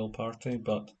 the oil party,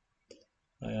 but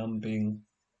I am being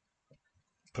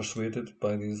persuaded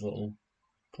by these little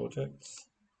projects,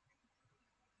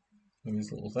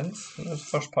 these little things. And that's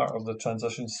the first part of the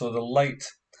transition. So the light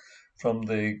from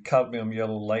the cadmium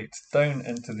yellow light down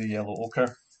into the yellow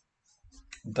ochre,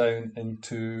 down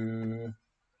into,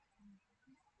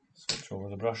 switch over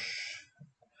the brush,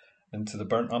 into the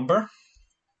burnt umber,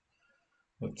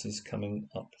 which is coming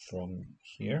up from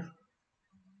here.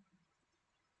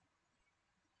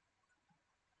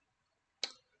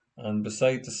 And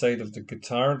beside the side of the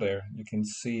guitar there, you can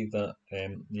see that,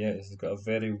 yeah, it's got a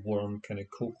very warm kind of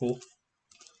cocoa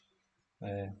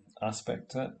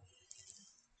aspect to it.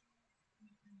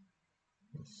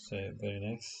 It's very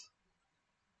nice.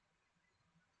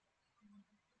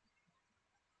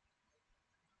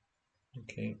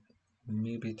 Okay,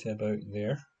 maybe to about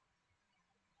there.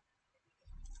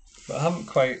 But I haven't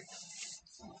quite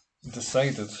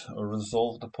decided or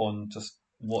resolved upon just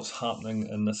what's happening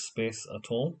in this space at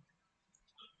all.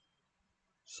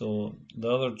 So the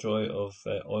other joy of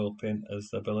oil paint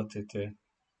is the ability to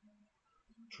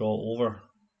draw over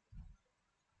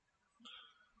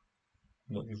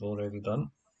what you've already done.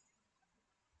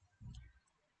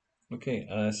 Okay,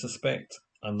 and I suspect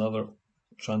another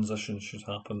transition should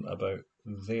happen about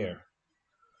there.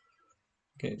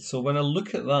 Okay, so when I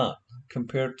look at that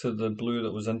compared to the blue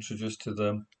that was introduced to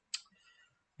the,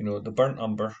 the burnt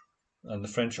umber and the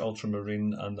French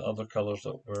ultramarine and the other colours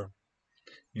that were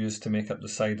used to make up the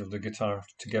side of the guitar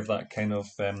to give that kind of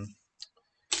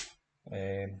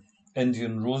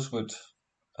Indian rosewood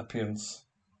appearance.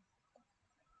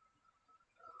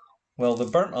 Well, the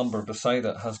burnt umber beside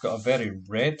it has got a very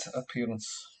red appearance.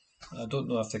 I don't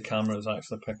know if the camera is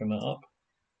actually picking that up.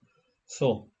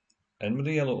 So, in with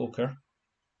the yellow ochre,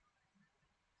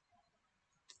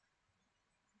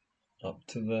 up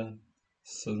to the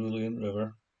cerulean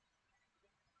river,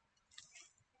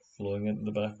 flowing into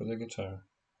the back of the guitar.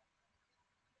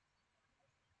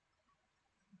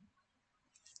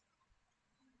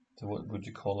 So what would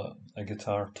you call it? A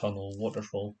guitar tunnel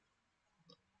waterfall.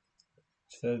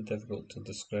 It's very difficult to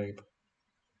describe.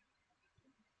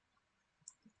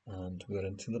 And we're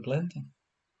into the blending.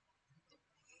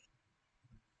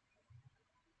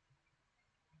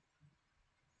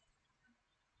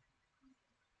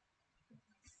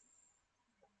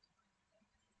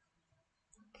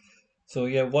 So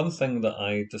yeah, one thing that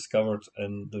I discovered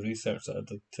in the research that I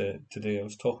did today, I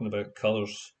was talking about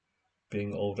colours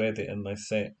being already in my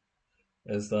set,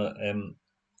 is that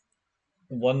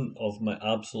one of my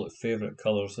absolute favourite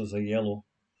colours is a yellow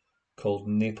called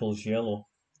Naples yellow,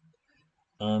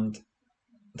 and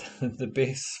the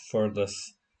base for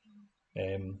this,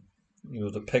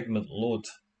 the pigment load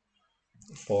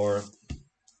for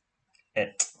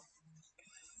it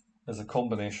is a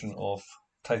combination of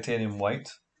titanium white,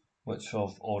 which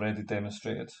I've already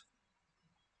demonstrated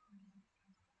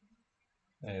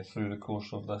through the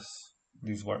course of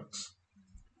these works,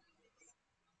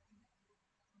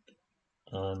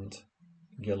 and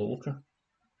yellow ochre.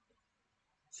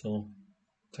 So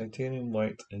titanium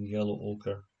white and yellow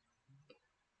ochre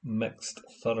mixed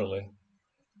thoroughly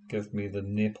give me the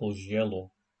Naples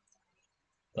yellow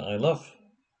that I love.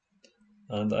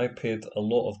 And I paid a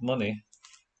lot of money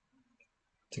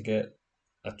to get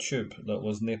a tube that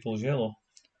was Naples yellow,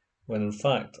 when in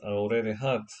fact I already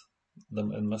had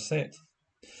them in my set.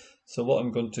 So what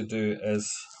I'm going to do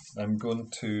is I'm going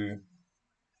to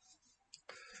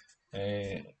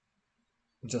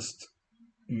just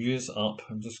use up,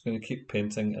 I'm just going to keep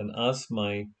painting, and as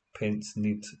my paints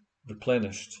need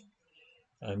replenished,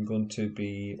 I'm going to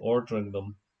be ordering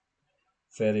them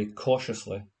very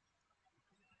cautiously,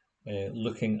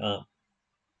 looking at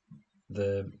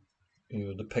the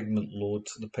the pigment load,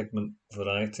 the pigment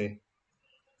variety,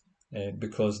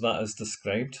 because that is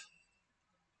described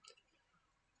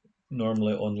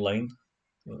normally online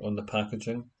on the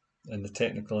packaging and the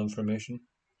technical information,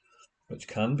 which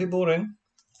can be boring.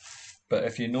 But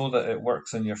if you know that it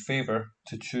works in your favour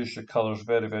to choose your colours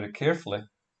very, very carefully,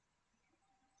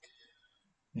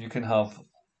 you can have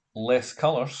less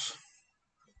colours,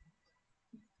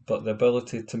 but the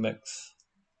ability to mix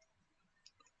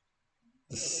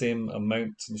the same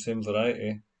amount, the same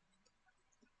variety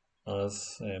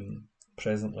as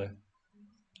presently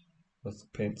with the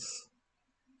paints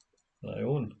that I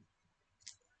own.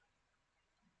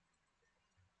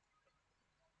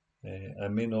 I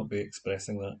may not be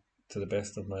expressing that to the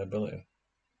best of my ability.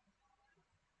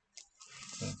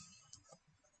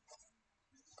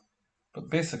 But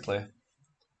basically,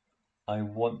 I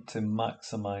want to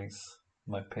maximise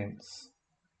my paints,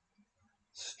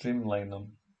 streamline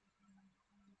them.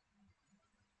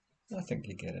 I think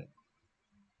you get it.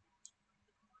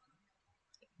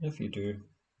 If you do,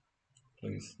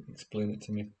 please explain it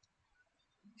to me.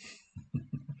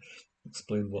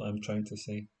 Explain what I'm trying to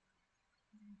say.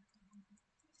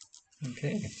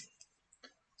 Okay,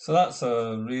 so that's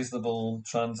a reasonable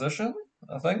transition,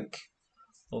 I think.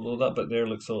 Although that bit there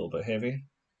looks a little bit heavy.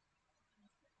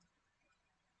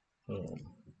 So,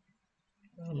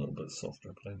 a little bit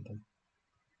softer blending.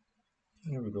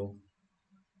 Here we go.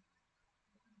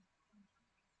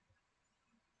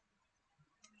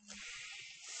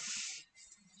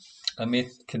 I may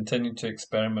continue to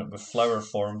experiment with flower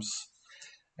forms.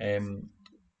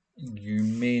 You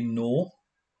may know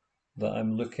that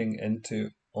I'm looking into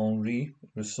Henri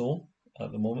Rousseau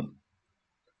at the moment.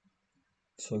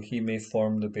 So he may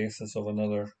form the basis of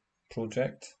another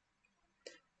project,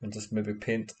 and just maybe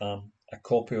paint a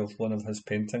copy of one of his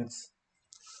paintings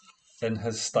in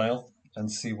his style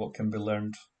and see what can be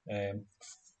learned,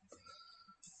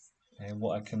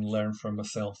 what I can learn for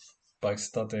myself by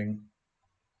studying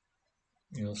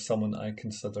someone I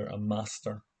consider a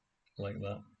master like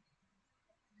that.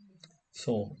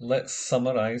 So let's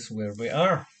summarize where we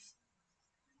are.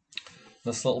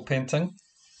 This little painting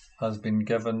has been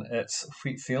given its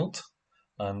wheat field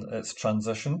and its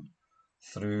transition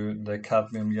through the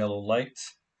cadmium yellow light,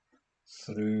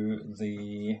 through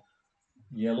the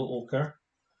yellow ochre,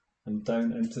 and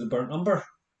down into the burnt umber.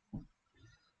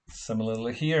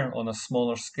 Similarly here on a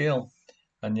smaller scale,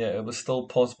 and yet it was still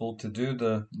possible to do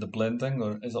the blending,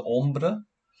 or is it ombre?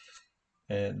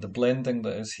 The blending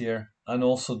that is here, and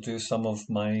also do some of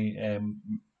my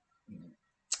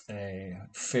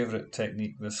favourite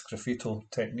technique, the sgraffito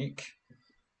technique.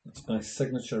 It's my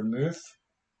signature move,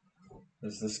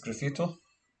 is the sgraffito.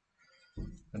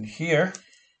 And here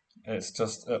It's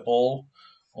just all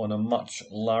on a much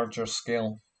larger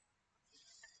scale.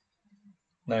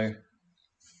 Now,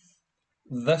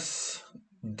 this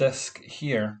disc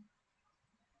here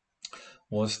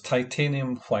was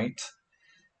titanium white,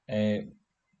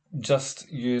 just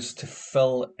used to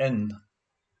fill in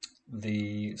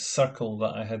the circle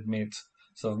that I had made.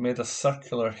 So I've made a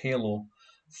circular halo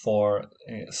for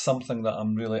something that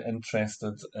I'm really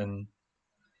interested in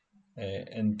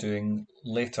doing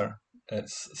later.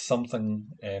 It's something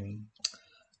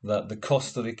that the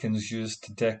Costa Ricans use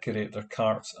to decorate their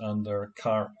carts and their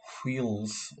cart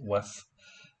wheels with,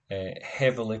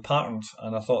 heavily patterned,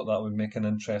 and I thought that would make an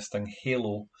interesting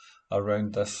halo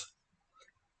around this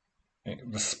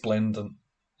resplendent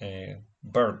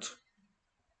bird.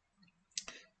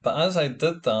 But as I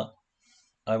did that,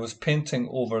 I was painting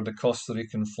over the Costa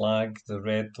Rican flag, the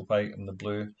red, the white, and the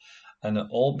blue, and it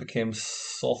all became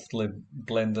softly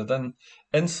blended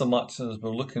in so much as we're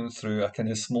looking through a kind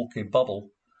of smoky bubble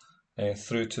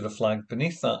through to the flag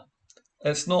beneath that.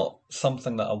 It's not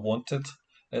something that I wanted,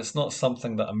 it's not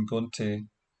something that I'm going to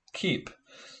keep,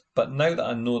 but now that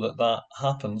I know that that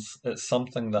happens, it's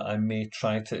something that I may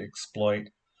try to exploit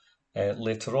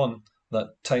later on.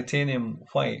 That titanium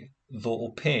white, though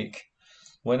opaque,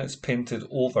 when it's painted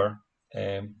over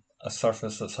a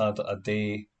surface that's had a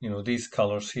day, these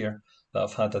colours here that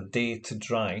have had a day to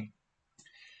dry,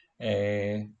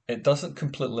 it doesn't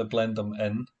completely blend them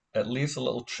in. It leaves a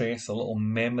little trace, a little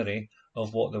memory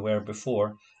of what they were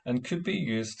before, and could be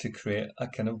used to create a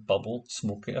kind of bubble,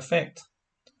 smoky effect.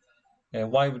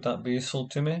 Why would that be useful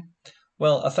to me?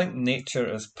 Well, I think nature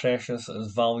is precious,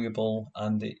 is valuable,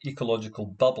 and the ecological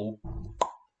bubble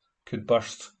could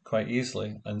burst quite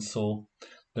easily, and so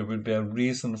there would be a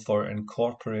reason for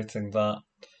incorporating that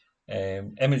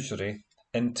imagery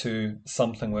into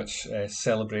something which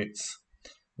celebrates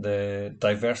the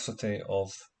diversity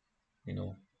of,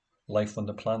 life on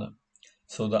the planet.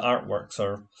 So the artworks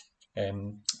are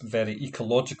very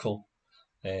ecological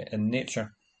in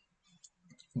nature,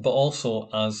 but also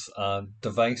as a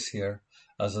device here,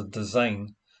 as a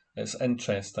design, it's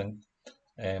interesting.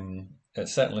 It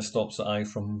certainly stops the eye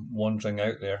from wandering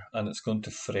out there, and it's going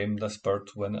to frame this bird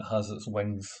when it has its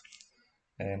wings.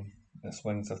 Its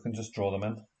wings, I can just draw them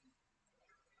in.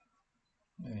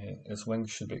 Its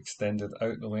wings should be extended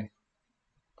out the way.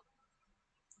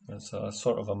 And so I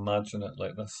sort of imagine it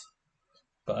like this,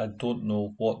 but I don't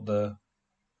know what the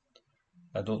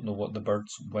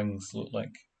bird's wings look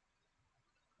like.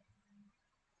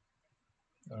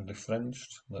 Are they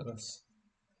fringed like this?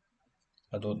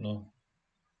 I don't know.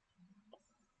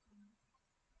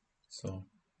 So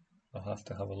I'll have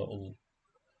to have a little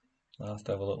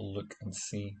look and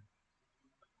see.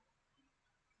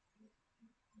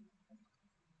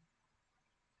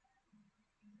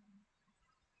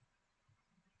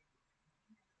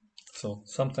 So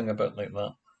something a bit like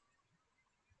that.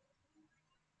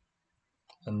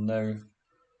 And now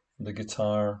the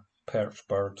guitar perch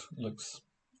bird looks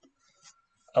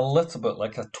a little bit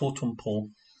like a totem pole.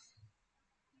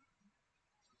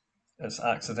 It's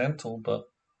accidental, but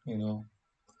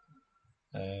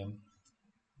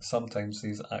sometimes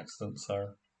these accidents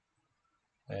are,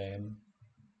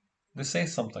 they say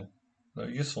something,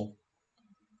 they're useful.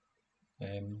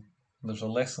 There's a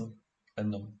lesson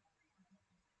in them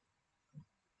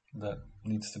that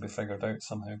needs to be figured out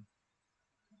somehow.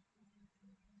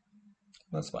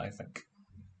 That's what I think.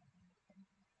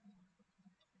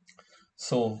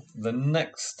 So the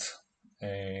next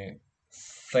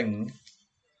thing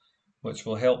which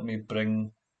will help me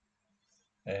bring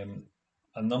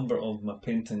a number of my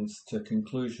paintings to a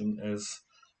conclusion is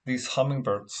these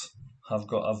hummingbirds have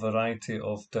got a variety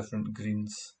of different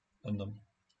greens in them,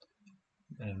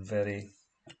 and very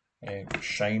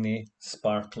shiny,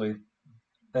 sparkly,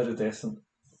 iridescent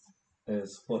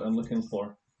is what I'm looking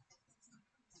for.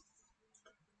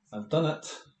 I've done it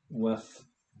with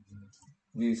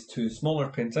these two smaller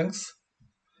paintings.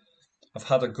 I've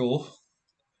had a go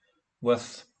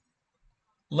with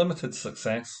limited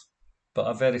success, but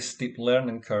a very steep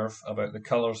learning curve about the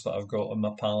colours that I've got on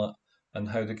my palette and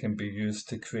how they can be used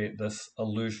to create this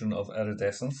illusion of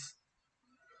iridescence.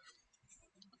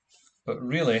 But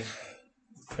really,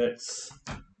 it's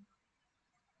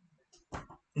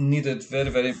needed very,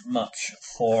 very much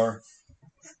for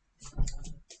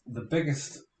the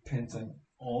biggest painting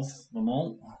of them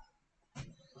all,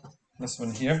 this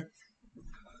one here.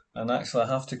 And actually I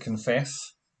have to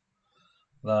confess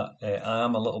that I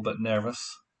am a little bit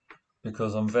nervous,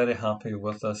 because I'm very happy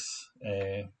with this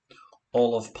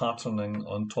olive patterning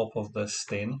on top of this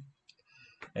stain.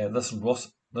 This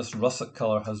russet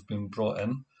colour has been brought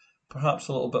in, perhaps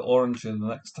a little bit orangey the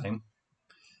next time.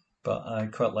 but I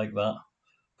quite like that.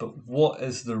 But what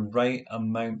is the right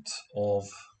amount of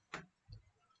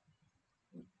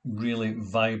really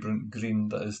vibrant green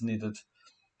that is needed?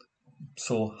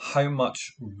 So how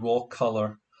much raw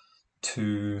colour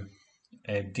to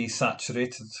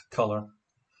desaturated colour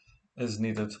is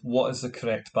needed? What is the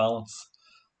correct balance?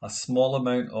 A small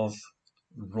amount of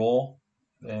raw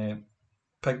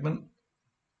pigment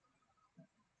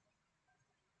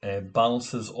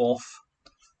balances off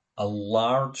a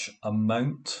large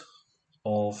amount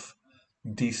of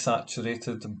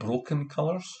desaturated broken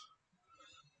colours.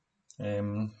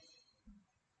 I'm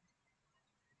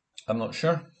not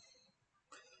sure,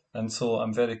 and so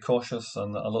I'm very cautious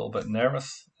and a little bit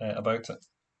nervous about it.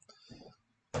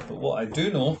 But what I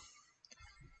do know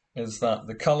is that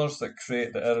the colours that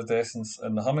create the iridescence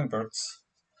in the hummingbirds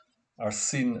are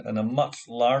seen in a much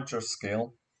larger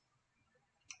scale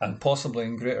and possibly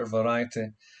in greater variety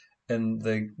in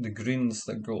the greens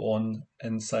that go on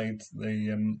inside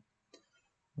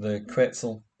the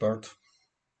quetzal bird.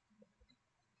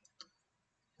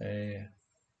 It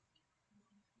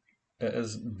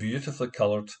is beautifully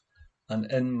coloured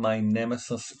and in my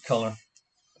nemesis colour.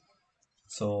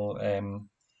 So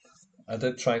I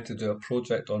did try to do a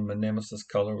project on my nemesis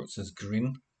colour, which is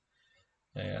green.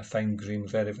 I find green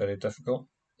very, very difficult.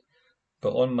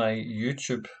 But on my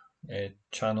YouTube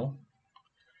channel,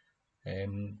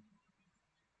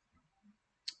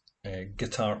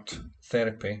 Guitar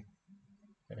Therapy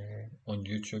on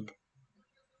YouTube,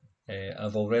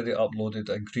 I've already uploaded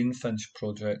a greenfinch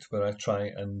project where I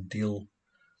try and deal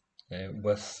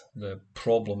with the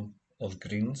problem of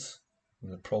greens,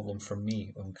 the problem for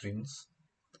me of greens.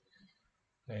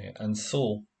 And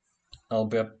so I'll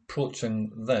be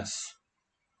approaching this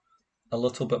a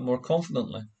little bit more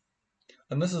confidently.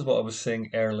 And this is what I was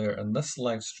saying earlier in this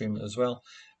live stream as well,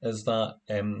 is that,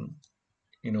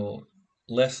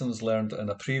 lessons learned in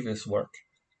a previous work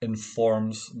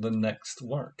informs the next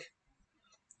work.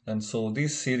 And so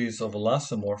these series of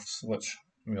Elassomorphs, which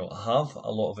have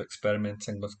a lot of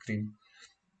experimenting with green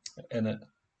in it,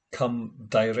 come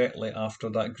directly after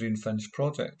that greenfinch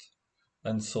project.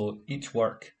 And so each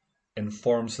work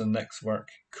informs the next work,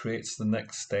 creates the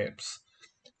next steps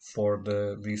for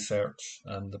the research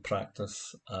and the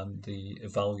practice and the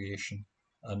evaluation,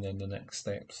 and then the next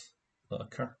steps that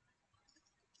occur.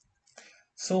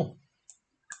 So,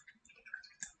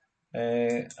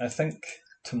 I think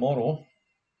tomorrow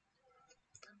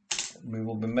we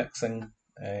will be mixing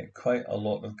quite a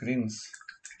lot of greens.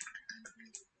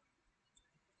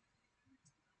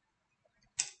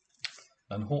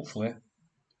 And hopefully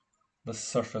this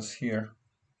surface here,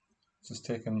 which has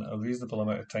taken a reasonable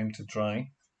amount of time to dry,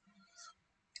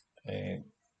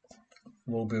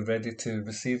 will be ready to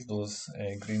receive those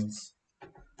greens.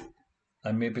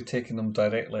 I may be taking them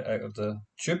directly out of the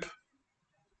tube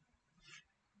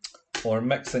or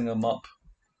mixing them up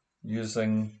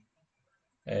using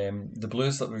the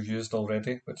blues that we've used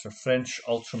already, which are French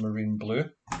ultramarine blue,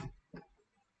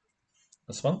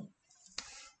 this one,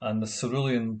 and the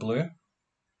cerulean blue,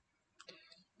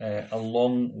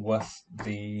 along with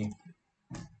the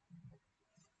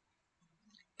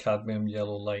cadmium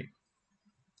yellow light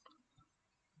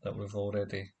that we've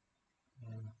already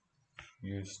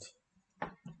used.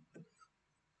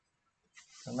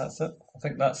 And that's it. I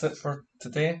think that's it for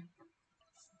today.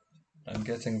 I'm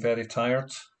getting very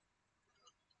tired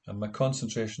and my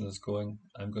concentration is going.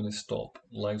 I'm going to stop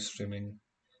live streaming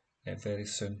very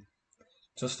soon.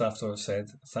 Just after I've said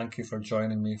thank you for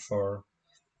joining me for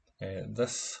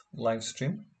this live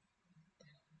stream.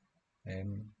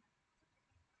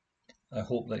 I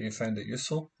hope that you found it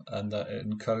useful and that it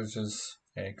encourages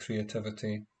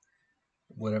creativity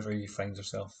wherever you find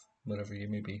yourself, wherever you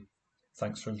may be.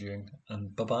 Thanks for viewing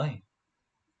and bye-bye.